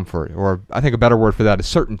of comfort, or I think a better word for that is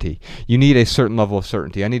certainty. You need a certain level of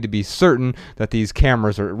certainty. I need to be certain that these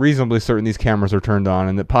cameras are reasonably certain these cameras are turned on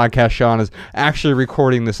and that Podcast Sean is actually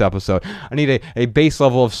recording this episode. I need a base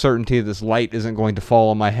level of certainty that this light isn't going to fall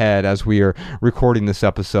on my head as we are recording this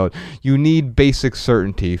episode. You need basic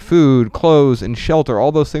certainty. Food, clothes, and shelter,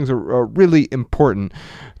 all those things are really important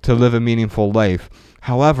to live a meaningful life.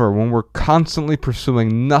 However, when we're constantly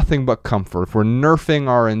pursuing nothing but comfort, if we're nerfing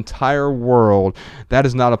our entire world, that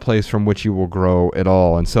is not a place from which you will grow at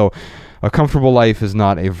all. And so a comfortable life is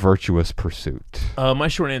not a virtuous pursuit. My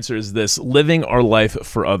short answer is this: living our life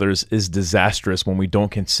for others is disastrous when we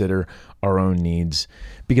don't consider our own needs,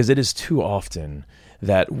 because it is too often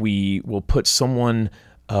that we will put someone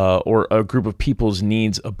or a group of people's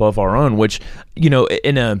needs above our own, which,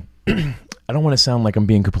 in a I don't want to sound like I'm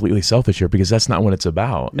being completely selfish here, because that's not what it's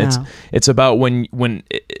about. No. It's about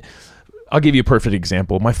I'll give you a perfect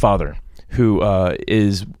example. My father, who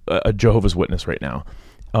is a Jehovah's Witness right now,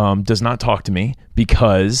 does not talk to me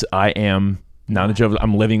because I am not a Jehovah's.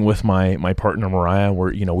 I'm living with my partner Mariah,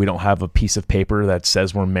 where we don't have a piece of paper that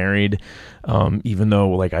says we're married, even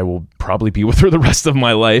though I will probably be with her the rest of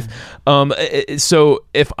my life. So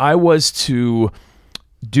if I was to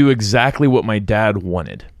do exactly what my dad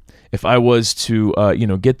wanted, if I was to,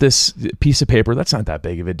 get this piece of paper, that's not that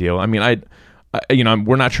big of a deal. I mean,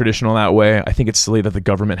 we're not traditional that way. I think it's silly that the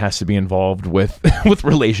government has to be involved with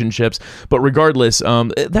relationships. But regardless,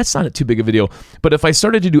 that's not too big of a deal. But if I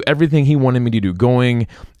started to do everything he wanted me to do, going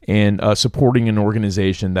and supporting an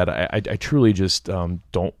organization that I truly just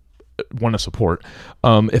don't want to support,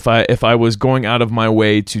 if I was going out of my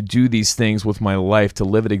way to do these things with my life, to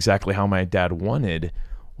live it exactly how my dad wanted,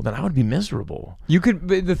 well, then I would be miserable.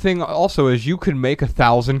 The thing also is you could make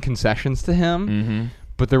 1,000 concessions to him,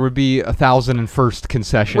 but there would be 1,001st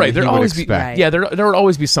concession. Right, there always be. Right. Yeah, there would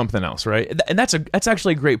always be something else, right? And that's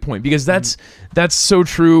actually a great point, because that's so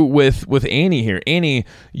true with Annie here. Annie,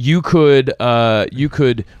 you could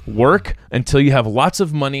work until you have lots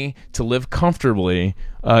of money to live comfortably.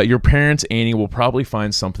 Your parents, Annie, will probably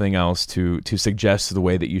find something else to suggest the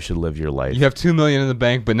way that you should live your life. You have $2 million in the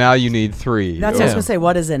bank, but now you need $3 million. That's what I was going to say.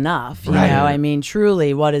 What is enough? You know, I mean,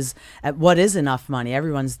 truly, what is enough money?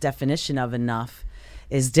 Everyone's definition of enough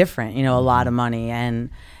is different. A lot of money,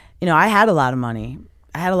 and I had a lot of money.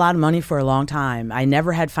 I had a lot of money for a long time. I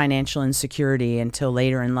never had financial insecurity until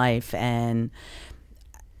later in life, and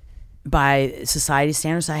by society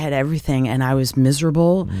standards, I had everything, and I was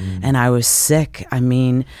miserable and I was sick. I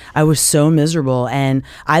mean, I was so miserable, and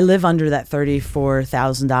I live under that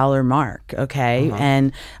 $34,000 mark. Okay.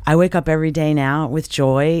 And I wake up every day now with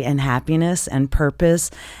joy and happiness and purpose.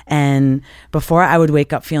 And before, I would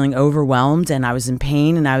wake up feeling overwhelmed, and I was in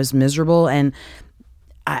pain and I was miserable. And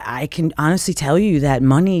I can honestly tell you that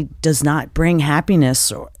money does not bring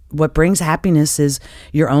happiness. What brings happiness is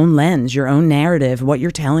your own lens, your own narrative, what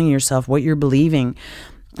you're telling yourself, what you're believing.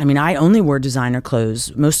 I mean, I only wore designer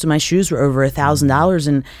clothes. Most of my shoes were over $1,000,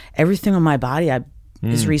 and everything on my body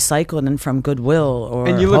is recycled and from Goodwill or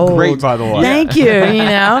And you look Hold. great, by the way. Thank you.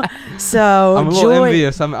 So I'm a little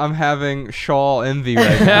envious. I'm having shawl envy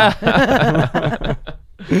right now.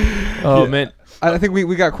 Oh man. I think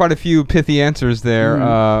we got quite a few pithy answers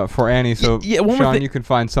there for Annie. So, Yeah, one more Sean, thing- you can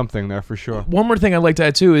find something there for sure. One more thing I'd like to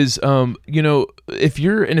add too is, if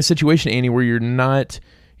you're in a situation, Annie, where you're not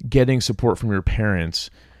getting support from your parents,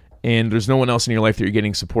 and there's no one else in your life that you're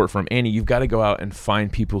getting support from, Annie, you've got to go out and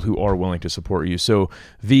find people who are willing to support you. So,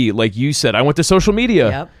 V, like you said, I went to social media.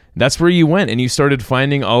 Yep. That's where you went, and you started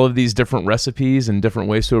finding all of these different recipes and different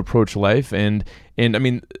ways to approach life. And I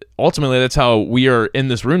mean, ultimately, that's how we are in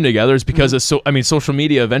this room together, is because of social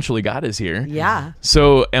media eventually got us here. Yeah.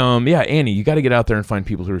 So, Annie, you got to get out there and find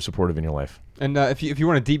people who are supportive in your life. And if you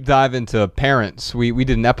want to deep dive into parents, we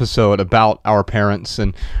did an episode about our parents,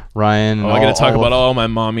 and Ryan. And I got to talk about all my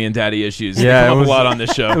mommy and daddy issues. Yeah, They come it up was- a lot on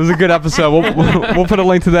this show. It was a good episode. We'll put a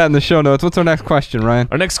link to that in the show notes. What's our next question, Ryan?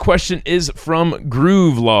 Our next question is from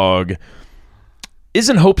Groove Log.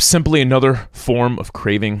 Isn't hope simply another form of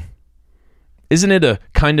craving? Isn't it a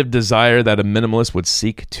kind of desire that a minimalist would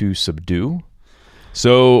seek to subdue?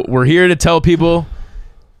 So we're here to tell people,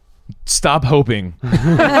 stop hoping.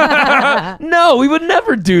 No, we would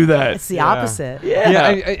never do that. It's the opposite.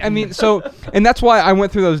 Yeah, I mean, so, and that's why I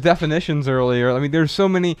went through those definitions earlier. I mean, there's so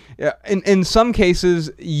many. In some cases,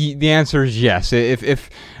 the answer is yes. If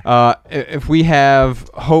we have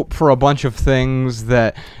hope for a bunch of things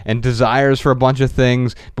and desires for a bunch of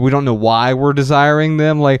things, but we don't know why we're desiring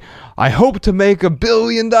them, like I hope to make $1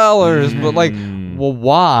 billion, but like, well,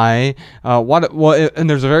 why? And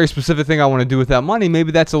there's a very specific thing I want to do with that money.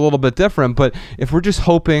 Maybe that's a little bit different. But if we're just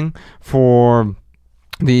hoping for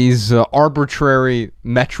these arbitrary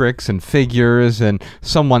metrics and figures and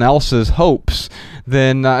someone else's hopes,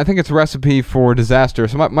 then I think it's a recipe for disaster.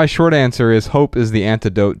 So my short answer is hope is the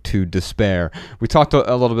antidote to despair. We talked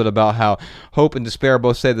a little bit about how hope and despair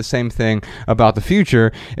both say the same thing about the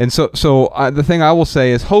future. And so the thing I will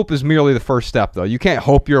say is hope is merely the first step, though. You can't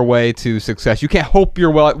hope your way to success. You can't hope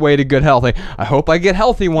your way to good health. Like, I hope I get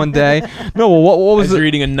healthy one day. No, well, what was As it? you're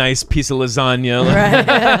eating a nice piece of lasagna.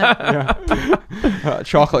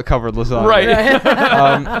 Chocolate covered lasagna.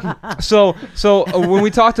 Right. So when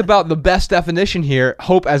we talked about the best definition here,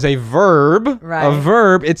 hope as a verb,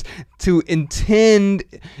 Right. it's to intend,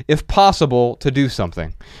 if possible, to do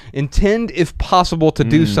something. Intend, if possible, to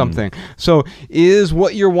do something. So is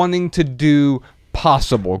what you're wanting to do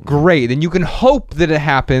possible? Great. And you can hope that it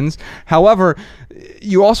happens. However,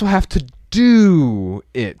 you also have to do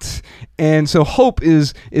it. And so hope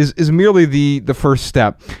is merely the first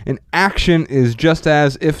step, and action is just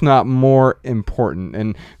as, if not more, important.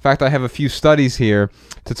 And in fact, I have a few studies here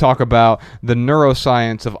to talk about the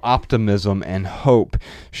neuroscience of optimism and hope.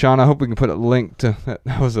 Sean, I hope we can put a link to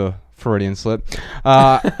that was a Freudian slip.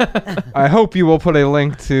 I hope you will put a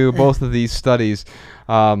link to both of these studies.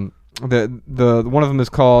 The one of them is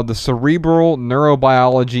called The Cerebral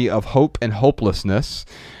Neurobiology of Hope and Hopelessness.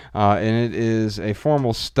 And it is a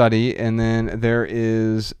formal study, and then there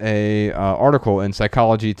is a article in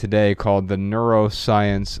Psychology Today called The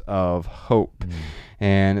Neuroscience of Hope,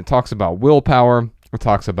 and it talks about willpower, it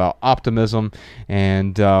talks about optimism,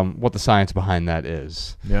 and what the science behind that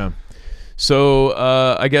is. Yeah. So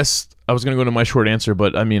I guess I was going to go to my short answer,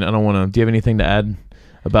 but I mean, I don't want to. Do you have anything to add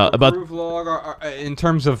about Groove Log, in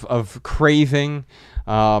terms of craving?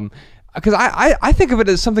 Because I think of it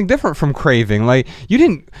as something different from craving. Like, you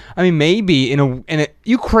didn't, I mean, maybe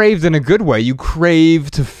you craved in a good way. You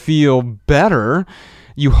craved to feel better.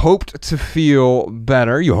 You hoped to feel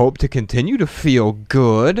better. You hope to continue to feel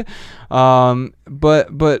good.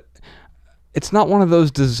 But it's not one of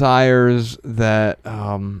those desires that,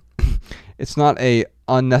 it's not a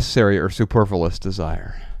unnecessary or superfluous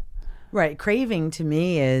desire. Right. Craving to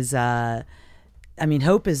me is,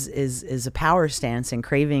 hope is a power stance, and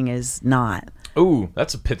craving is not. Ooh,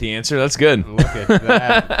 that's a pithy answer. That's good. Look at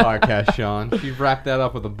that podcast, Sean. She wrapped that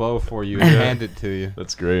up with a bow for you and handed it to you.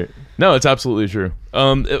 That's great. No, it's absolutely true.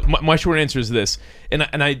 My short answer is this,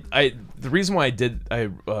 and I the reason why I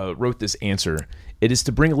wrote this answer, it is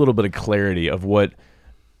to bring a little bit of clarity of what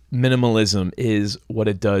minimalism is, what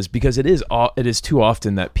it does, because it is too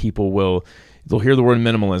often that people they'll hear the word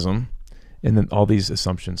minimalism, and then all these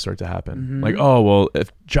assumptions start to happen. Mm-hmm. Like, oh well,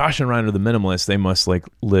 if Josh and Ryan are the minimalists, they must like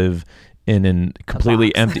live in a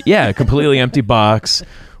completely empty box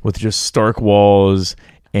with just stark walls,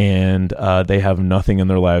 and they have nothing in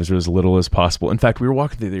their lives or as little as possible. In fact, we were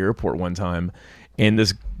walking through the airport one time, and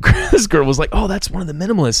this girl was like, "Oh, that's one of the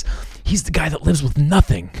minimalists. He's the guy that lives with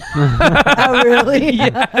nothing." Oh, really?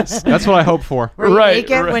 Yes, That's what I hope for. Were you Right,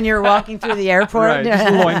 naked right. when you're walking through the airport? Right, just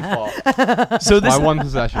a loincloth. so this My one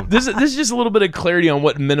possession. this is just a little bit of clarity on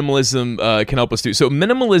what minimalism can help us do. So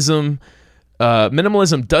minimalism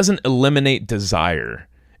doesn't eliminate desire.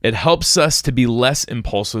 It helps us to be less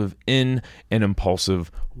impulsive in an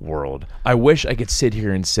impulsive world. I wish I could sit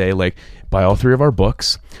here and say, like, buy all 3 of our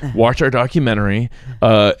books, watch our documentary.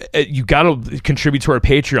 You got to contribute to our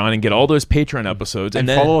Patreon and get all those Patreon episodes. And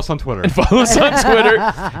then follow us on Twitter. Follow us on Twitter.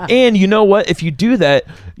 And you know what? If you do that,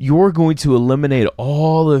 you're going to eliminate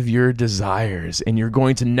all of your desires, and you're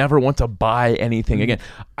going to never want to buy anything again.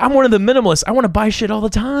 I'm one of the minimalists. I want to buy shit all the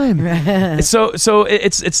time. So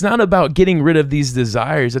it's not about getting rid of these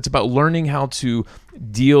desires. It's about learning how to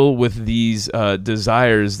deal with these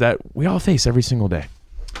desires that we all face every single day.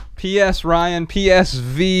 P.S. Ryan, P.S.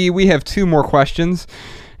 V. We have 2 more questions,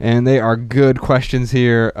 and they are good questions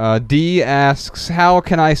here. D asks, how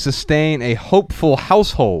can I sustain a hopeful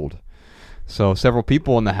household? So several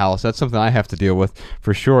people in the house. That's something I have to deal with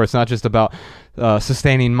for sure. It's not just about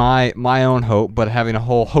sustaining my own hope, but having a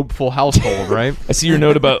whole hopeful household, right? I see your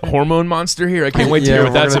note about Hormone Monster here. I can't wait to hear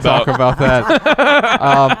what that's about. Talk about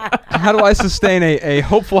that. How do I sustain a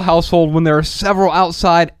hopeful household when there are several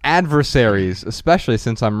outside adversaries, especially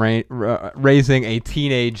since I'm raising a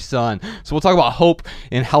teenage son? So we'll talk about hope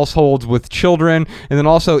in households with children. And then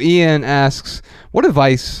also Ian asks, what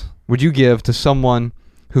advice would you give to someone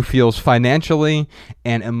who feels financially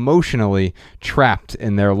and emotionally trapped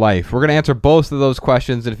in their life? We're going to answer both of those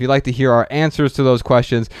questions, and if you'd like to hear our answers to those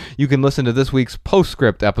questions, you can listen to this week's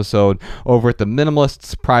Postscript episode over at the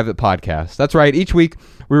Minimalists Private Podcast. That's right, each week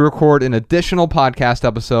we record an additional podcast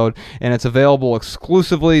episode, and it's available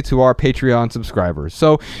exclusively to our Patreon subscribers.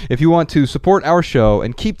 So if you want to support our show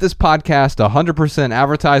and keep this podcast 100%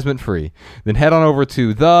 advertisement free, then head on over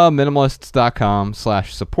to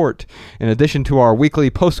theminimalists.com/support. In addition to our weekly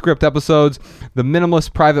Postscript episodes, the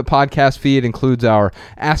Minimalist Private Podcast feed includes our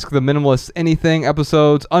Ask the Minimalists Anything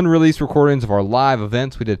episodes, unreleased recordings of our live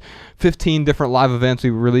events. We did 15 different live events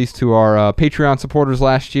we released to our Patreon supporters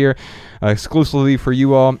last year, exclusively for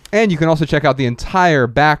you all. And you can also check out the entire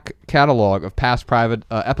back catalog of past private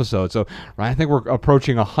episodes. So, Ryan, I think we're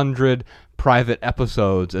approaching 100 private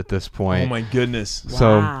episodes at this point. Oh my goodness.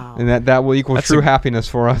 So, Wow. and that will equal That's true happiness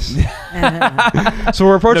for us. So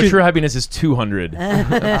we're approaching. No, true happiness is 200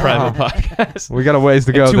 private podcasts. We got a ways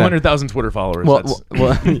to go. And then. 200,000 Twitter followers. Well,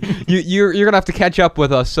 you're gonna have to catch up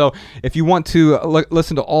with us. So if you want to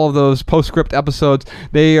listen to all of those Postscript episodes,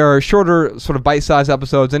 they are shorter, sort of bite-sized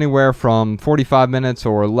episodes, anywhere from 45 minutes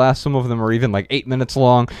or less. Some of them are even like 8 minutes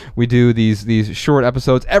long. We do these short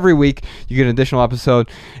episodes every week. You get an additional episode,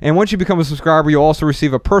 and once you become a subscriber, you'll also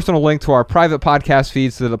receive a personal link to our private podcast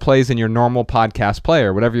feed so that it plays in your normal podcast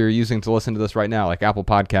player, whatever you're using to listen to this right now, like Apple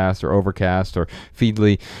Podcasts or Overcast or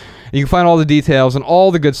Feedly. You can find all the details and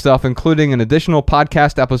all the good stuff, including an additional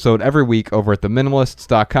podcast episode every week over at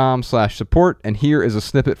theminimalists.com/support. And here is a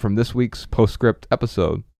snippet from this week's Postscript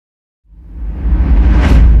episode.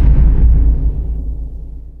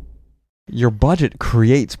 Your budget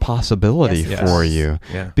creates possibility Yes. for you.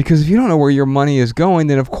 Yeah. Because if you don't know where your money is going,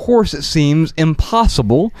 then of course it seems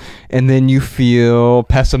impossible, and then you feel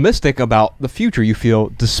pessimistic about the future. You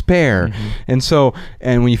feel despair. And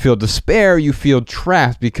when you feel despair, you feel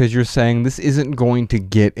trapped because you're saying this isn't going to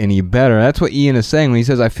get any better. That's what Ian is saying when he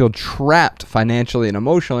says, I feel trapped financially and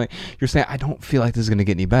emotionally. You're saying, I don't feel like this is going to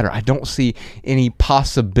get any better. I don't see any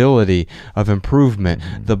possibility of improvement.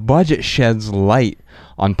 The budget sheds light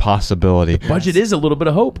on possibility. Budget is a little bit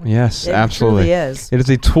of hope. Yes, It absolutely. truly is. It is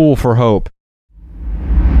a tool for hope.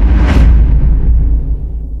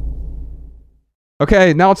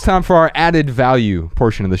 Okay, now it's time for our added value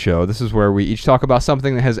portion of the show. This is where we each talk about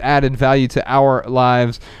something that has added value to our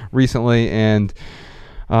lives recently, and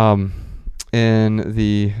in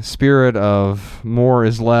the spirit of more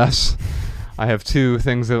is less, I have 2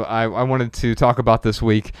 things that I wanted to talk about this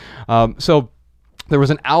week. So there was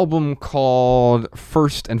an album called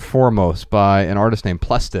First and Foremost by an artist named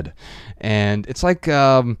Plested, and it's like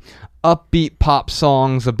upbeat pop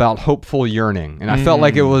songs about hopeful yearning, and I felt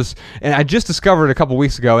like it was, and I just discovered it a couple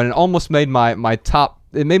weeks ago, and it almost made my top.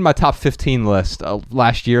 It made my top 15 list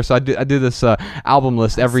last year, so I do this album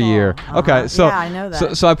list every year. Okay, so yeah, I know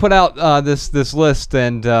that. So I put out this list,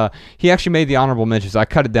 and he actually made the honorable mentions. I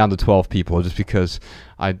cut it down to 12 people just because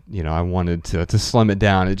I wanted to slim it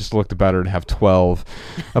down. It just looked better to have 12.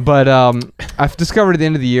 But I've discovered at the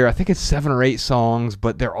end of the year, I think it's 7 or 8 songs,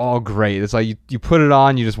 but they're all great. It's like you put it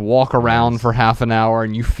on, you just walk around for half an hour,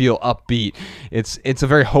 and you feel upbeat. It's a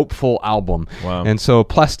very hopeful album. Wow. And so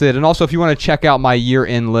Plested, and also if you want to check out my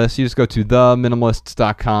year-end list, you just go to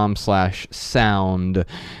theminimalists.com/sound.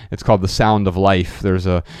 It's called The Sound of Life. There's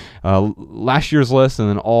a last year's list and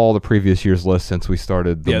then all the previous year's list since we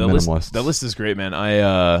started the Minimalists. That list is great, man.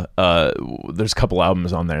 There's a couple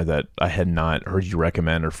albums on there that I had not heard you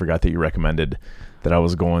recommend or forgot that you recommended that I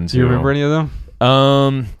was going to. Do you remember any of them?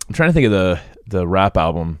 I'm trying to think of the rap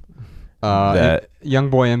album. That Young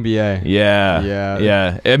Boy NBA.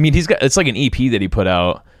 Yeah. I mean, it's like an EP that he put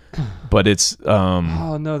out, but it's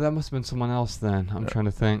oh no, that must have been someone else then. I'm trying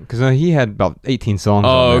to think because he had about 18 songs. Oh,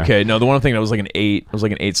 on there. okay. No, the one thing that was like an 8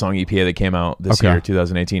 song EP that came out this year,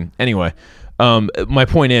 2018. Anyway, my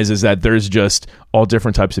point is that there's just all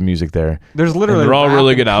different types of music there. There's literally and they're all rap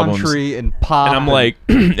really and good albums. Country and pop.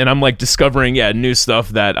 And I'm like discovering new stuff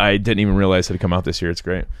that I didn't even realize had come out this year. It's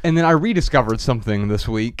great. And then I rediscovered something this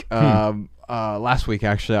week. Last week,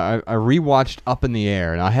 actually, I rewatched Up in the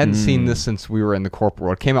Air, and I hadn't seen this since we were in the corporate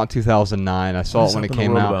world. It came out in 2009. I saw it when it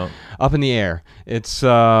came out. About? Up in the Air.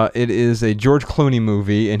 It is a George Clooney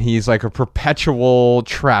movie, and he's like a perpetual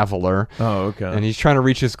traveler. Oh, okay. And he's trying to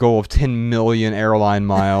reach his goal of 10 million airline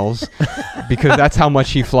miles because that's how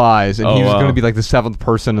much he flies. And he was going to be like the 7th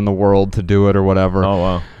person in the world to do it or whatever. Oh,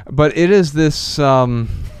 wow. But it is this...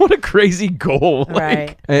 what a crazy goal.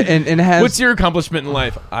 Right. And it has... What's your accomplishment in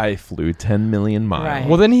life? I flew 10 million miles. Right.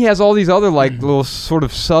 Well, then he has all these other like little sort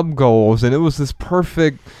of sub goals, and it was this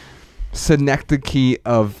perfect synecdoche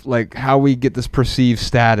of like how we get this perceived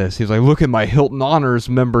status. He's like, look at my Hilton Honors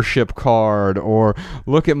membership card, or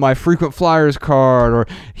look at my frequent flyers card, or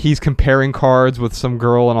he's comparing cards with some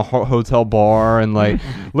girl in a hotel bar, and like,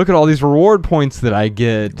 look at all these reward points that I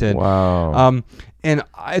get. And, Wow. And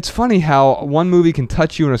it's funny how one movie can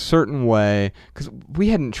touch you in a certain way, because we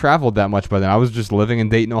hadn't traveled that much by then. I was just living in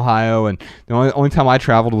Dayton, Ohio, and the only time I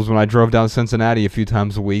traveled was when I drove down to Cincinnati a few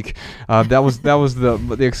times a week. That was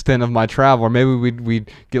the extent of my travel. Or maybe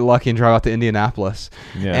we'd get lucky and drive out to Indianapolis.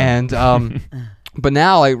 Yeah. And but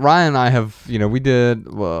now, like Ryan and I have, we did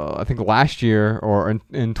I think last year or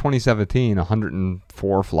in 2017,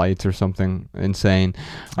 104 flights or something insane,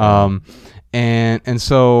 and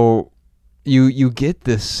so. You get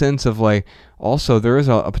this sense of like also there is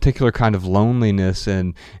a particular kind of loneliness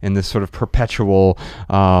and this sort of perpetual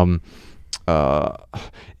in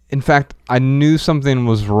fact I knew something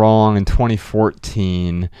was wrong in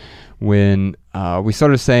 2014 when we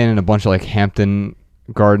started staying in a bunch of like Hampton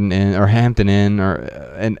Inn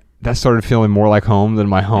and that started feeling more like home than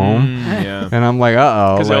my home. Yeah. And I'm like,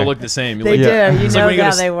 uh-oh. Because they all look the same. They do. It's You like when know you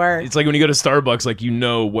how they work. It's like when you go to Starbucks, like you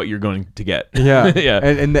know what you're going to get. Yeah. Yeah.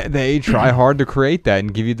 And they try hard to create that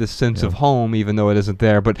and give you this sense of home, even though it isn't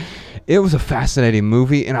there. But it was a fascinating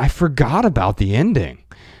movie, and I forgot about the ending.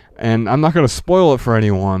 And I'm not going to spoil it for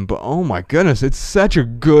anyone, but oh my goodness, it's such a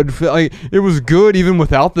good film. Like, it was good even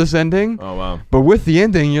without this ending. Oh, wow. But with the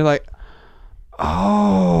ending, you're like,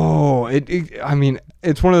 oh, I mean,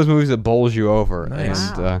 it's one of those movies that bowls you over. Nice.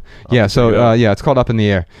 And, Wow. it's called Up in the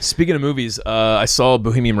Air. Speaking of movies, I saw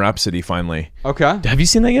Bohemian Rhapsody finally. Okay. Have you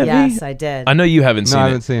seen that yet? Yes, V? I did. I know you haven't seen it. No, I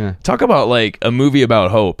haven't seen it. Talk about like a movie about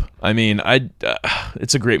hope. I mean,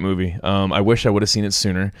 it's a great movie. I wish I would have seen it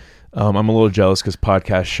sooner. I'm a little jealous because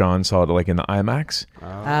podcast Sean saw it like in the IMAX.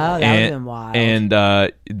 Oh, that would have been wild. And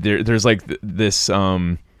there's like this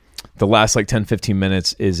the last like 10-15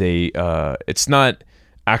 minutes is it's not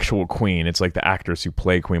actual Queen, it's like the actors who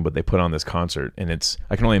play Queen, but they put on this concert, and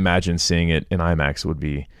I can only imagine seeing it in IMAX. It'd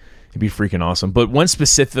be freaking awesome. But one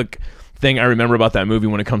specific thing I remember about that movie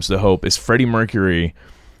when it comes to hope is Freddie Mercury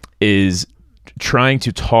is trying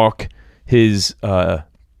to talk his I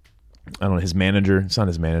don't know, his manager. It's not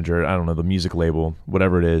his manager. I don't know, the music label,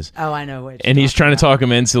 whatever it is. Oh, I know which. And he's trying to talk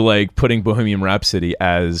him into like putting Bohemian Rhapsody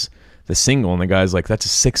as the single, and the guy's like, "That's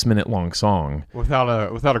a 6-minute long song Without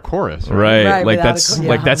a chorus, right? Right, Like without that's a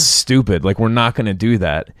like that's stupid. Like we're not going to do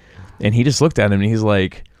that." And he just looked at him and he's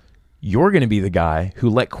like, "You're going to be the guy who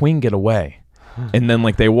let Queen get away." And then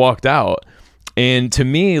like they walked out, and to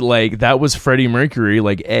me, like that was Freddie Mercury.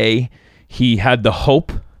 Like he had the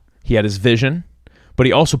hope, he had his vision, but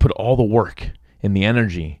he also put all the work and the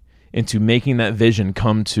energy into making that vision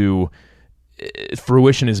come to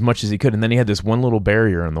fruition as much as he could. And then he had this one little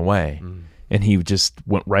barrier in the way, and he just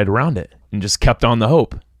went right around it and just kept on the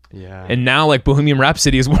hope. Yeah. And now, like, Bohemian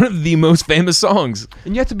Rhapsody is one of the most famous songs.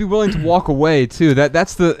 And you have to be willing to walk away too.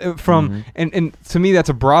 That's the from and to me that's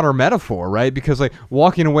a broader metaphor, right? Because like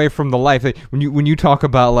walking away from the life, like, when you talk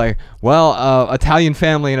about like, well, Italian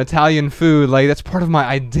family and Italian food, like that's part of my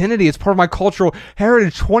identity. It's part of my cultural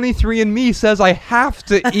heritage. 23andMe says I have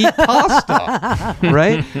to eat pasta,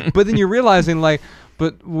 right? But then you're realizing like,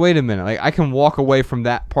 but wait a minute, like I can walk away from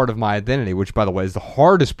that part of my identity, which by the way is the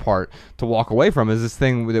hardest part to walk away from, is this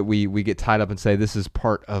thing that we get tied up and say this is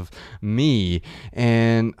part of me.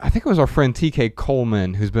 And I think it was our friend TK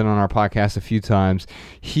Coleman, who's been on our podcast a few times.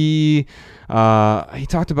 He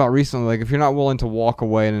talked about recently, like if you're not willing to walk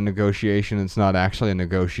away in a negotiation, it's not actually a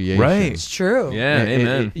negotiation. Right. It's true. Yeah,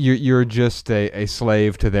 amen. You're just a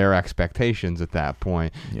slave to their expectations at that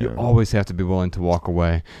point. Yeah. You always have to be willing to walk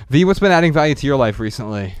away. V, what's been adding value to your life recently?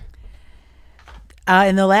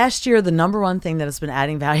 In the last year, the number one thing that has been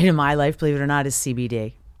adding value to my life, believe it or not, is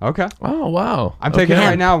CBD. Okay. Oh, wow. I'm taking it Okay.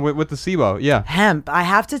 right now with the SIBO. Yeah. Hemp. I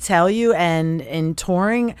have to tell you, and in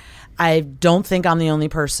touring, I don't think I'm the only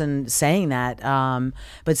person saying that.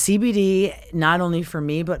 But CBD, not only for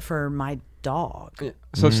me, but for my dog.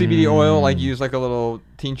 So CBD oil, like use like a little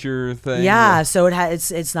tincture thing? Yeah, so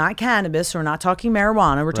it's not cannabis. We're not talking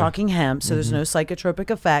marijuana. We're talking hemp. So there's no psychotropic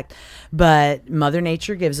effect, but Mother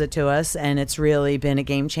Nature gives it to us, and it's really been a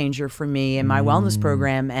game changer for me in my wellness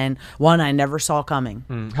program, and one I never saw coming.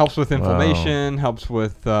 Helps with inflammation, helps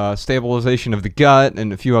with stabilization of the gut,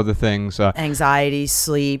 and a few other things. Anxiety,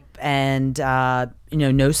 sleep, and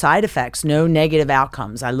no side effects, no negative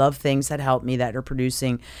outcomes. I love things that help me, that are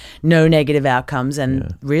producing no negative outcomes, and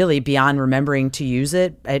really beyond remembering to use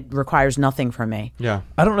it, it requires nothing from me. Yeah.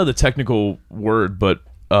 I don't know the technical word, but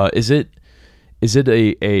is it a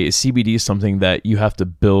CBD something that you have to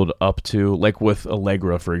build up to, like with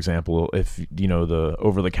Allegra, for example? If you know the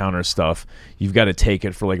over-the-counter stuff, you've got to take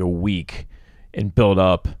it for like a week and build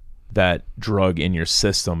up that drug in your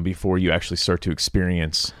system before you actually start to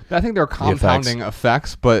experience. I think there are compounding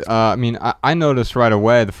effects, but I mean, I noticed right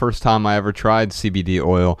away the first time I ever tried CBD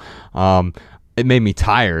oil. It made me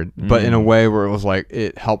tired, but in a way where it was like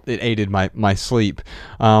it aided my sleep.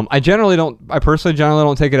 I personally generally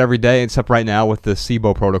don't take it every day, except right now with the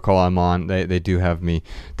SIBO protocol I'm on. They do have me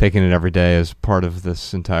taking it every day as part of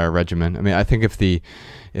this entire regimen. I mean, I think if the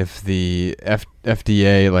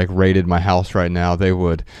FDA like raided my house right now, they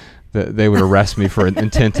would arrest me for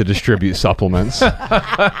intent to distribute supplements. You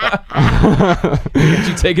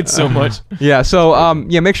take it so much. Yeah. So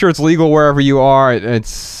make sure it's legal wherever you are. It's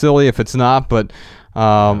silly if it's not, but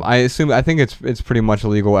I think it's pretty much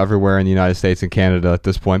illegal everywhere in the United States and Canada at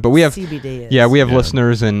this point. But we have CBD is. Yeah, we have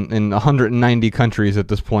listeners in 190 countries at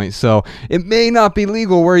this point, so it may not be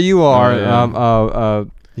legal where you are.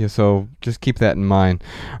 So just keep that in mind.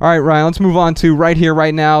 All right, Ryan, let's move on to Right Here,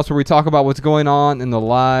 Right Now, so we talk about what's going on in the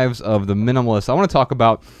lives of the minimalists. I want to talk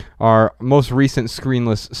about our most recent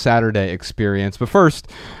Screenless Saturday experience. But first,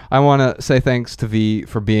 I want to say thanks to V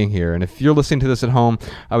for being here. And if you're listening to this at home,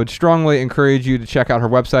 I would strongly encourage you to check out her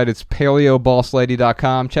website. It's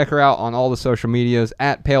paleobosslady.com. Check her out on all the social medias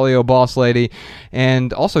at paleobosslady.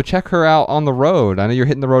 And also check her out on the road. I know you're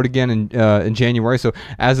hitting the road again in January. So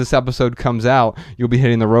as this episode comes out, you'll be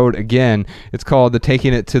hitting the road again. It's called the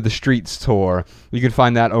Taking It to the Streets Tour. You can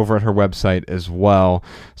find that over at her website as well.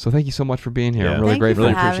 So thank you so much for being here. Yeah. I'm really grateful.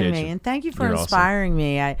 Thank you for Appreciate having me, you. and thank you for You're inspiring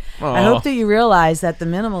me. I hope that you realize that the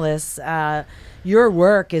minimalists, your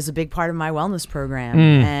work is a big part of my wellness program,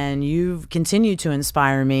 and you've continued to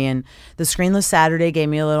inspire me. And the Screenless Saturday gave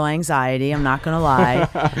me a little anxiety. I'm not going to lie,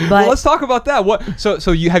 but Well, let's talk about that. So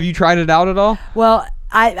have you tried it out at all? well,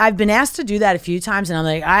 I've been asked to do that a few times, and I'm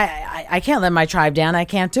like, I can't let my tribe down. I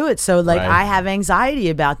can't do it. So like, Right. I have anxiety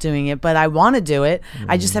about doing it, but I want to do it.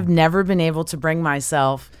 I just have never been able to bring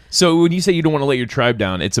myself. So when you say you don't want to let your tribe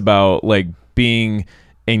down, it's about like being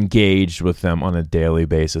engaged with them on a daily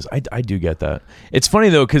basis. I do get that. It's funny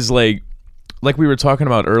though, because like we were talking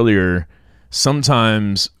about earlier,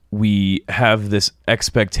 sometimes we have this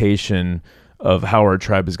expectation of how our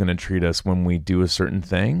tribe is going to treat us when we do a certain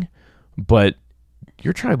thing, but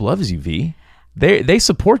your tribe loves you, V. They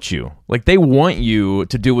support you. Like they want you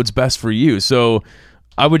to do what's best for you. So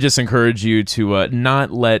I would just encourage you to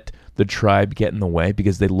not let the tribe get in the way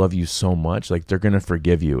because they love you so much. Like they're gonna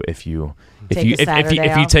forgive you if you Take a Saturday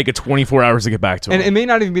if you off. take a 24 hours to get back to them. And it may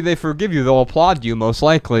not even be they forgive you; they'll applaud you most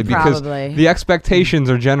likely because Probably. the expectations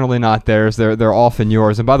are generally not theirs; they're often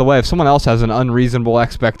yours. And by the way, if someone else has an unreasonable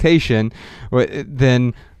expectation,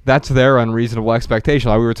 then that's their unreasonable expectation.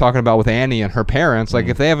 Like we were talking about with Annie and her parents. Like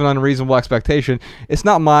if they have an unreasonable expectation, it's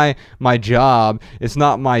not my job. It's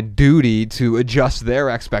not my duty to adjust their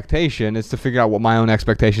expectation. It's to figure out what my own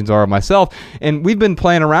expectations are of myself. And we've been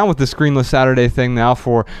playing around with the Screenless Saturday thing now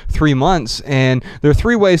for 3 months, and there are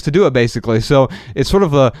 3 ways to do it basically. So it's sort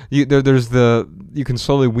of you can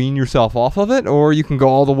slowly wean yourself off of it, or you can go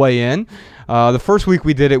all the way in. The first week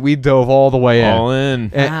we did it, we dove all the way in. All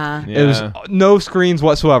in. And it was no screens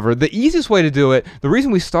whatsoever. The easiest way to do it, the reason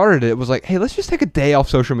we started it was like, hey, let's just take a day off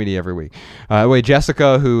social media every week.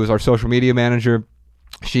 Jessica, who is our social media manager,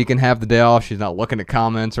 she can have the day off. She's not looking at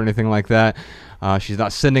comments or anything like that. She's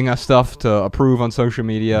not sending us stuff to approve on social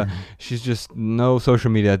media. She's just no social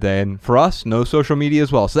media day. And for us, no social media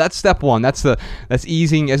as well. So that's step one. That's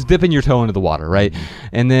easing, as dipping your toe into the water, right?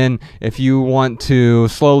 And then if you want to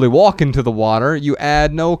slowly walk into the water, you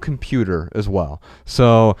add no computer as well.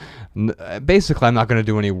 So basically, I'm not going to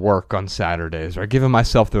do any work on Saturdays, right? Giving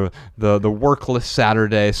myself the workless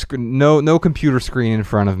Saturday. No computer screen in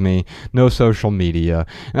front of me. No social media.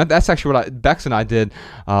 And that's actually what Bex and I did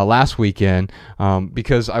last weekend.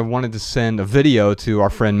 Because I wanted to send a video to our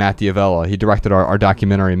friend Matt Diavella. He directed our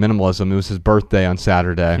documentary Minimalism. It was his birthday on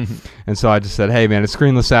Saturday. And so I just said, hey man, it's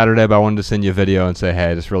Screenless Saturday, but I wanted to send you a video and say,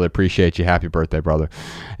 hey, I just really appreciate you. Happy birthday, brother.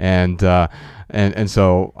 And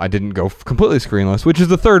so I didn't go completely screenless, which is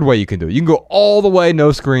the third way you can do it. You can go all the way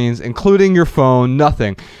no screens, including your phone,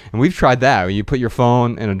 nothing. And we've tried that. You put your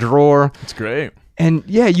phone in a drawer. It's great. And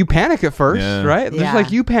yeah, you panic at first, right? Yeah. Just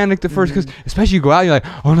like you panicked at first because especially you go out, you're like,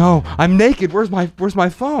 oh no, I'm naked. Where's my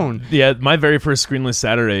phone? Yeah, my very first Screenless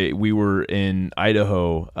Saturday, we were in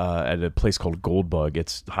Idaho at a place called Goldbug.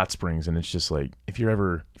 It's hot springs, and it's just like if you're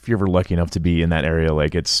ever lucky enough to be in that area,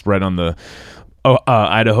 like it's right on the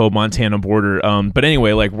Idaho-Montana border. But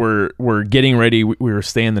anyway, like we're getting ready. We were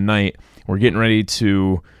staying the night. We're getting ready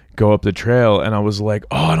to go up the trail, and I was like,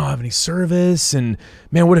 oh, I don't have any service, and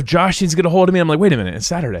man, what if Josh needs to get a hold of me? I'm like, wait a minute, it's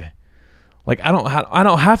Saturday. Like I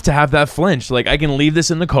don't have to have that flinch. Like I can leave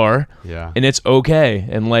this in the car, and it's okay.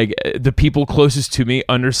 And like the people closest to me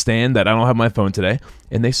understand that I don't have my phone today,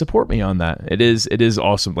 and they support me on that. It is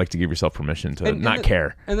awesome. Like to give yourself permission to not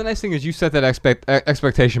care. And the nice thing is you set that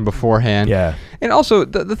expectation beforehand. Yeah. And also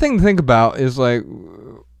the thing to think about is like,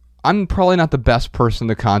 I'm probably not the best person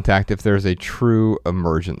to contact if there's a true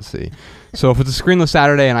emergency. So if it's a Screenless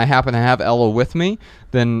Saturday and I happen to have Ella with me,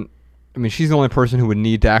 then I mean, she's the only person who would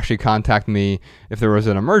need to actually contact me if there was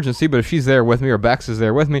an emergency. But if she's there with me or Bex is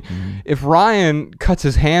there with me, if Ryan cuts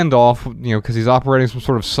his hand off, because he's operating some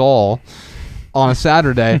sort of saw on a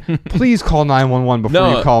Saturday, please call 911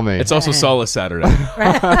 before you call me. It's also Solace Saturday.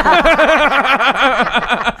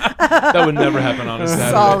 That would never happen on a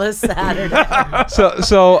Saturday. Solace Saturday.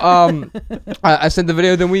 So I sent the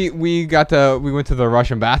video. Then we went to the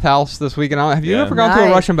Russian bathhouse this weekend. Have you ever gone to a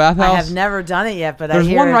Russian bathhouse? I have never done it yet, but there's I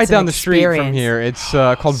hear one right it's down an the street from experience. here. It's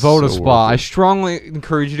called Voda Spa. I strongly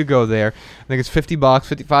encourage you to go there. I think it's $50,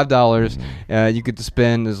 $55. You get to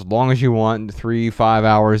spend as long as you want, 3-5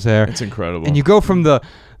 hours there. It's incredible. And you go from the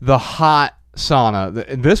hot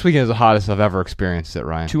sauna. This weekend is the hottest I've ever experienced it,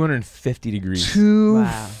 Ryan. 250 degrees.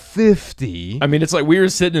 250. I mean, it's like we were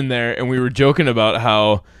sitting in there and we were joking about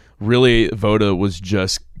how really Voda was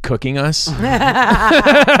just cooking us. There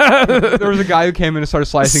was a guy who came in and started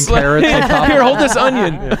slicing carrots on top. Here, hold this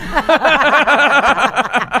onion.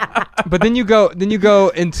 But then you go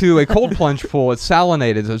into a cold plunge pool. It's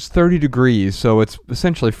salinated, so it's 30 degrees, so it's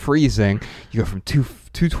essentially freezing. You go from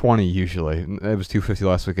 220 usually. It was 250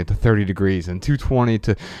 last weekend to 30 degrees, and 220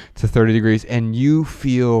 to 30 degrees, and you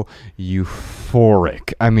feel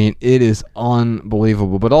euphoric. I mean, it is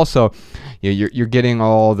unbelievable. But also, you're getting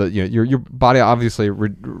all the your body obviously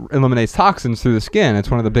eliminates toxins through the skin. It's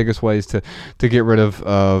one of the biggest ways to get rid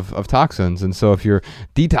of toxins. And so if you're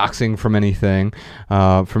detoxing from anything,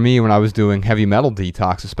 for me, when I was doing heavy metal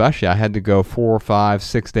detox, especially, I had to go 4, 5,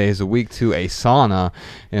 6 days a week to a sauna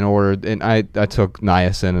in order. And I took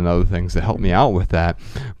niacin and other things that helped me out with that.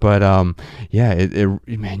 But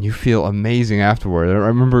man, you feel amazing afterward. I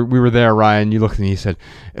remember we were there, Ryan. You looked at me and you said,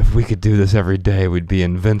 if we could do this every day, we'd be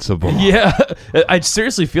invincible. Yeah, I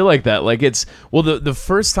seriously feel like that. Like the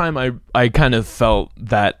first time I kind of felt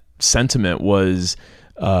that sentiment was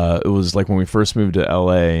it was like when we first moved to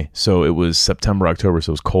LA. So it was September, October,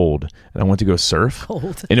 so it was cold, and I went to go surf.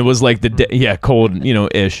 Cold. And it was like cold,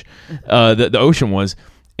 ish. The ocean was.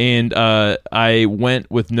 and I went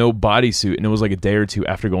with no bodysuit, and it was like a day or two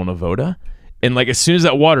after going to Voda, and like as soon as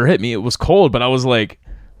that water hit me, it was cold, but I was like,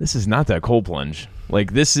 this is not that cold plunge.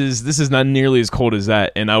 Like this is not nearly as cold as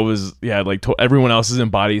that, and I was everyone else is in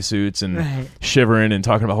bodysuits and shivering and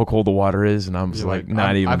talking about how cold the water is, and I'm just like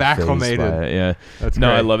not even. I've acclimated. Fazed by it. Yeah, That's no,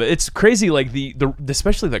 great. I love it. It's crazy, like the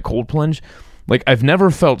especially that cold plunge. Like I've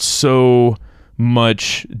never felt so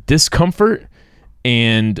much discomfort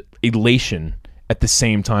and elation at the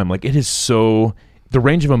same time. Like it is so the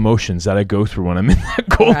range of emotions that I go through when I'm in that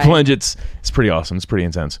cold plunge. It's pretty awesome. It's pretty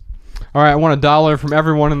intense. All right, I want $1 from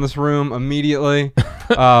everyone in this room immediately.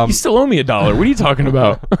 You still owe me $1. What are you talking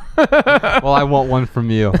about? Well, I want one from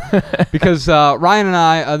you because Ryan and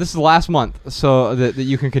I. This is the last month, so that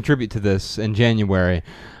you can contribute to this in January.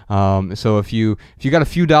 So if you got a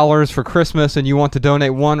few dollars for Christmas and you want to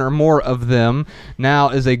donate one or more of them, now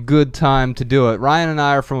is a good time to do it. Ryan and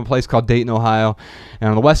I are from a place called Dayton, Ohio, and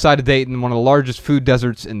on the west side of Dayton, one of the largest food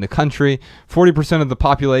deserts in the country. 40% of the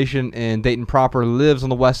population in Dayton proper lives on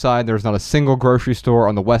the west side. There's not a single grocery store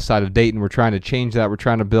on the west side of Dayton. We're trying to change that. We're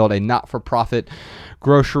trying to build a not-for-profit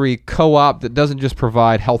grocery co-op that doesn't just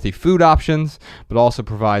provide healthy food options, but also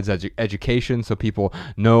provides education so people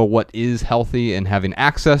know what is healthy, and having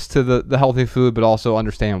access to the healthy food, but also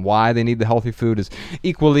understand why they need the healthy food is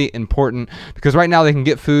equally important, because right now they can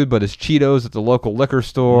get food, but it's Cheetos at the local liquor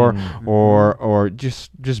store or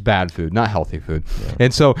just bad food, not healthy food. Yeah.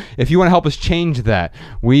 And so if you want to help us change that,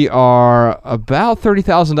 we are about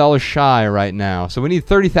 $30,000 shy right now. So we need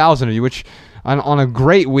 30,000 of you, which on a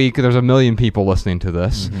great week, there's 1 million people listening to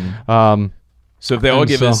this. So if they all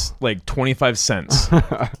give us like 25 cents.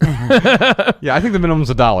 Yeah, I think the minimum's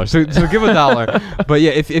 $1. So give $1. But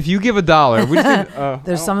yeah, if you give $1, we just need,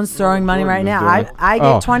 There's someone's throwing money right now. I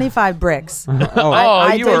get 25 bricks. You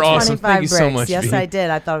I are did awesome. 25 Thank you so bricks. much. Yes, V. I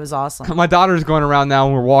did. I thought it was awesome. my daughter's going around now,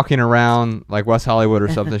 and we're walking around like West Hollywood or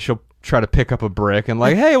something. She'll try to pick up a brick and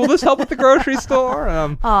like, hey, will this help at the grocery store?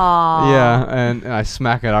 Aww. Yeah, and I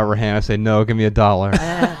smack it out of her hand. I say, no, give me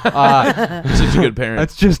 $1. You're such a good parent.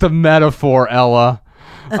 That's just a metaphor, Ella.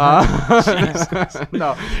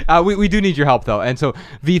 No, we do need your help though, and so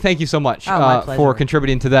V, thank you so much my for pleasure.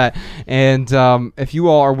 contributing to that. And if you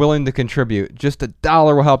all are willing to contribute, just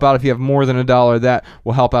 $1 will help out. If you have more than $1, that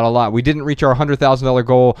will help out a lot. We didn't reach our $100,000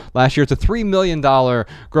 goal last year. It's a $3 million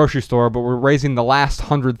grocery store, but we're raising the last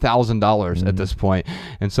 $100,000 at this point.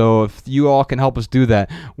 And so if you all can help us do that,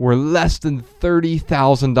 we're less than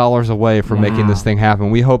 $30,000 away from making this thing happen.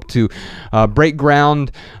 We hope to break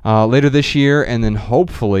ground later this year, and then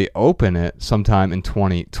hopefully open it sometime in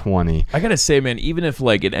 2020. I gotta say, man, even if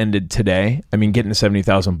like it ended today, I mean, getting to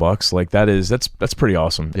 $70,000, like that's pretty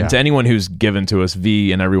awesome. Yeah. And to anyone who's given to us,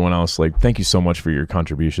 V and everyone else, like thank you so much for your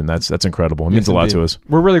contribution. That's incredible. It means a lot to us.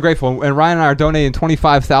 We're really grateful, and Ryan and I are donating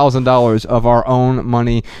 $25,000 of our own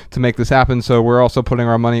money to make this happen. So we're also putting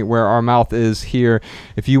our money where our mouth is here.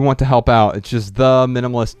 If you want to help out, it's just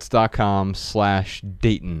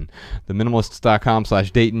theminimalists.com/Dayton.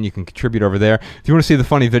 Theminimalists.com/Dayton. You can contribute over there. If you want to see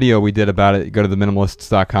the funny video we did about it, go to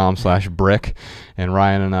theminimalists.com/brick. And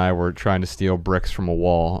Ryan and I were trying to steal bricks from a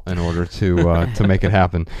wall in order to make it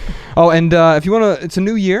happen. Oh, and if you want to, it's a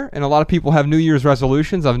new year, and a lot of people have New Year's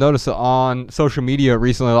resolutions. I've noticed on social media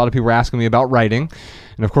recently, a lot of people are asking me about writing.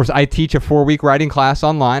 And of course, I teach a 4-week writing class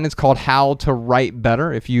online. It's called How to Write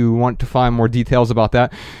Better. If you want to find more details about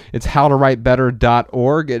that, it's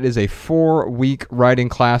howtowritebetter.org. It is a 4-week writing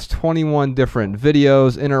class, 21 different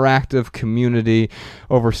videos, interactive community,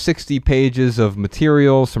 over 60 pages of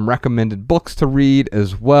material, some recommended books to read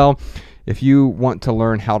as well. If you want to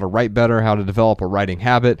learn how to write better, how to develop a writing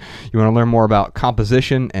habit, you want to learn more about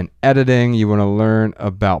composition and editing, you want to learn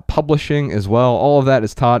about publishing as well, all of that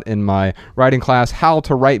is taught in my writing class.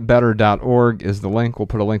 Howtowritebetter.org is the link. We'll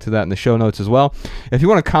put a link to that in the show notes as well. If you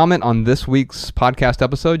want to comment on this week's podcast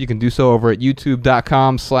episode, you can do so over at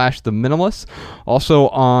youtube.com/theminimalists. Also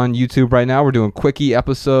on YouTube right now, we're doing quickie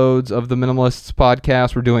episodes of the Minimalists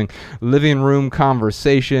podcast. We're doing living room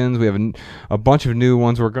conversations. We have a bunch of new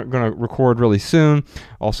ones we're going to record really soon.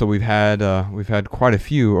 Also, we've had quite a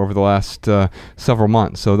few over the last several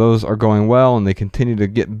months, so those are going well and they continue to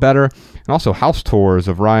get better. And also house tours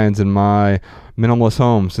of Ryan's and my minimalist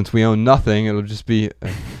home. Since we own nothing, it'll just be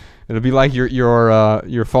it'll be like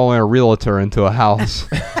you're following a realtor into a house.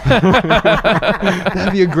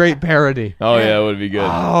 That'd be a great parody. Oh yeah, it would be good.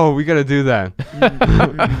 Oh, we got to do that.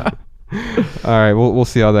 All right, we'll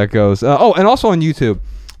see how that goes. And also on YouTube,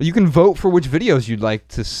 you can vote for which videos you'd like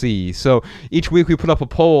to see. So each week we put up a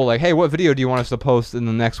poll like, hey, what video do you want us to post in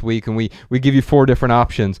the next week? And we give you 4 different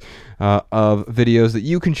options of videos that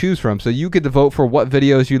you can choose from. So you get to vote for what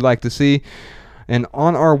videos you'd like to see. And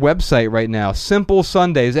on our website right now, Simple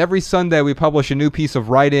Sundays, every Sunday we publish a new piece of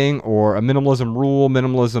writing or a minimalism rule,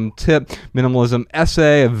 minimalism tip, minimalism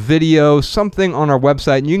essay, a video, something on our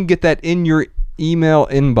website. And you can get that in your email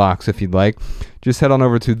inbox if you'd like. Just head on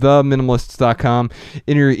over to theminimalists.com.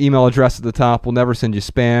 Enter your email address at the top. We'll never send you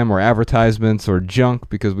spam or advertisements or junk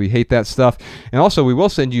because we hate that stuff. And also, we will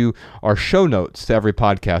send you our show notes to every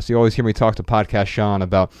podcast. You always hear me talk to Podcast Sean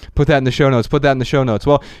about put that in the show notes, put that in the show notes.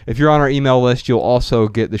 Well, if you're on our email list, you'll also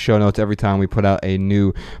get the show notes every time we put out a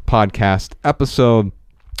new podcast episode.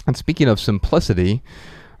 And speaking of simplicity,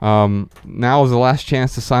 now is the last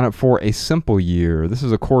chance to sign up for a Simple Year. This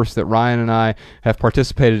is a course that Ryan and I have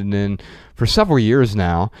participated in for several years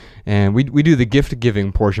now, and we do the gift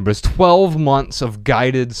giving portion, but it's 12 months of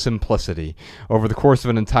guided simplicity over the course of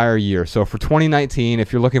an entire year. So for 2019,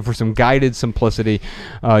 if you're looking for some guided simplicity,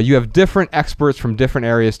 you have different experts from different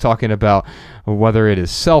areas talking about whether it is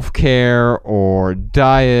self-care or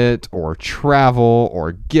diet or travel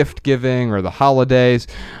or gift giving or the holidays,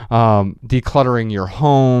 decluttering your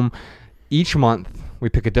home. Each month, we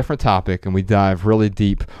pick a different topic and we dive really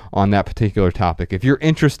deep on that particular topic. If you're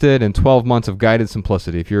interested in 12 months of guided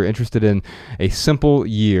simplicity, if you're interested in a simple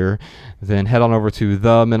year, then head on over to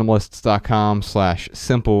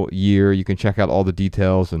theminimalists.com/simple year. You can check out all the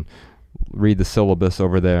details and read the syllabus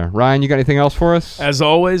over there. Ryan, you got anything else for us? As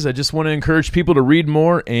always, I just want to encourage people to read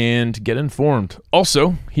more and get informed.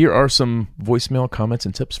 Also, here are some voicemail comments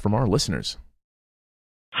and tips from our listeners.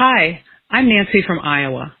 Hi, I'm Nancy from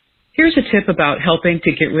Iowa. Here's a tip about helping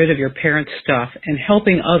to get rid of your parents' stuff and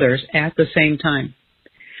helping others at the same time.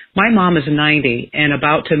 My mom is 90 and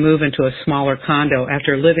about to move into a smaller condo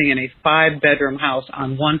after living in a 5-bedroom house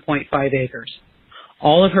on 1.5 acres.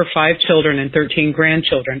 All of her 5 children and 13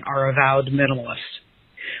 grandchildren are avowed minimalists.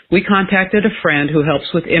 We contacted a friend who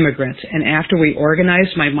helps with immigrants, and after we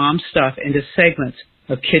organized my mom's stuff into segments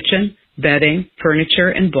of kitchen, bedding, furniture,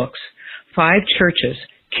 and books, 5 churches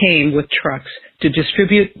came with trucks to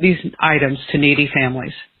distribute these items to needy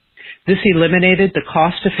families. This eliminated the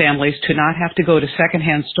cost to families to not have to go to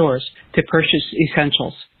secondhand stores to purchase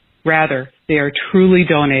essentials. Rather, they are truly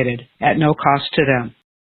donated at no cost to them.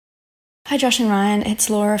 Hi Josh and Ryan, it's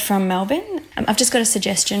Laura from Melbourne. I've just got a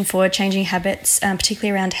suggestion for changing habits,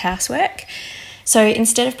 particularly around housework. So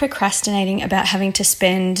instead of procrastinating about having to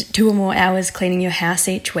spend 2 or more hours cleaning your house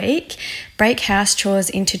each week, break house chores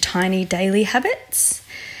into tiny daily habits.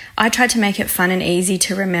 I tried to make it fun and easy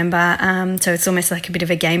to remember, so it's almost like a bit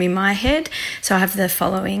of a game in my head. So I have the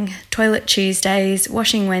following: toilet Tuesdays,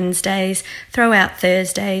 washing Wednesdays, throw out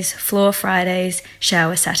Thursdays, floor Fridays,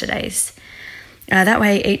 shower Saturdays. That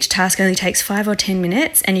way each task only takes 5 or 10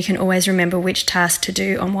 minutes and you can always remember which task to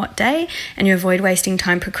do on what day, and you avoid wasting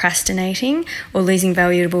time procrastinating or losing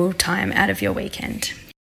valuable time out of your weekend.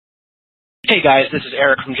 Hey guys, this is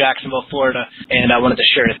Eric from Jacksonville, Florida, and I wanted to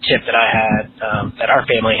share a tip that I had, that our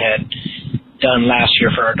family had done last year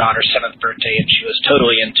for our daughter's 7th birthday, and she was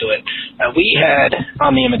totally into it. We had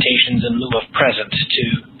on the invitations in lieu of presents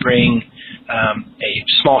to bring a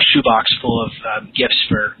small shoebox full of gifts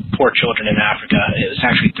for poor children in Africa. It was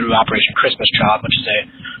actually through Operation Christmas Child, which is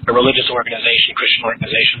a religious organization, Christian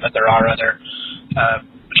organization, but there are other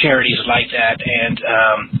charities like that, and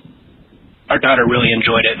our daughter really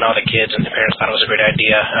enjoyed it, and all the kids and the parents thought it was a great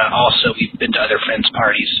idea. Also, we've been to other friends'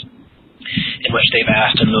 parties in which they've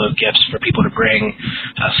asked in lieu of gifts for people to bring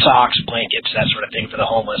socks, blankets, that sort of thing for the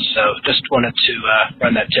homeless. So just wanted to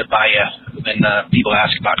run that tip by you when people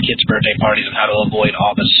ask about kids' birthday parties and how to avoid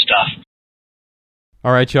all this stuff.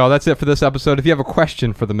 All right, y'all, that's it for this episode. If you have a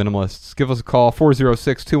question for the Minimalists, give us a call,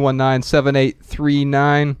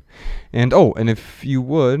 406-219-7839. And if you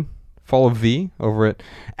would, follow V over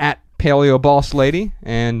at Paleo Boss Lady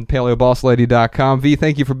and paleobosslady.com. V,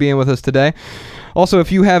 thank you for being with us today. Also,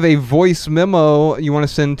 if you have a voice memo you want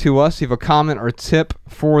to send to us, you have a comment or tip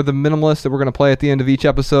for the Minimalist that we're going to play at the end of each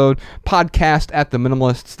episode,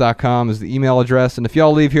 podcast@theminimalists.com is the email address. And if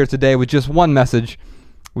y'all leave here today with just one message,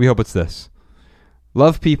 we hope it's this: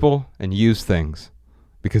 love people and use things,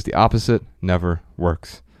 because the opposite never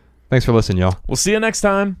works. Thanks for listening, y'all. We'll see you next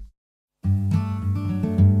time.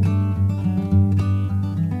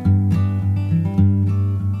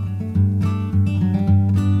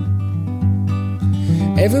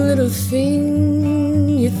 Every little thing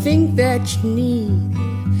you think that you need,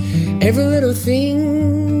 every little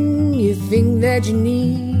thing you think that you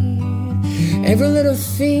need, every little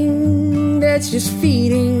thing that's just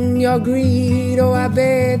feeding your greed. Oh, I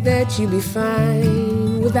bet that you'd be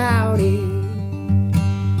fine without it.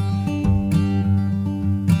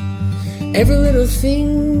 Every little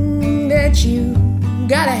thing that you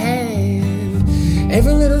gotta have,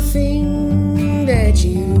 every little thing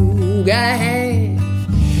you gotta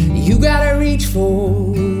have, you gotta reach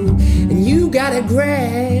for, and you gotta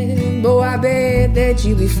grab. Oh, I bet that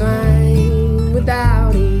you'll be fine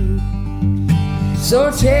without it.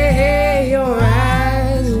 So tell your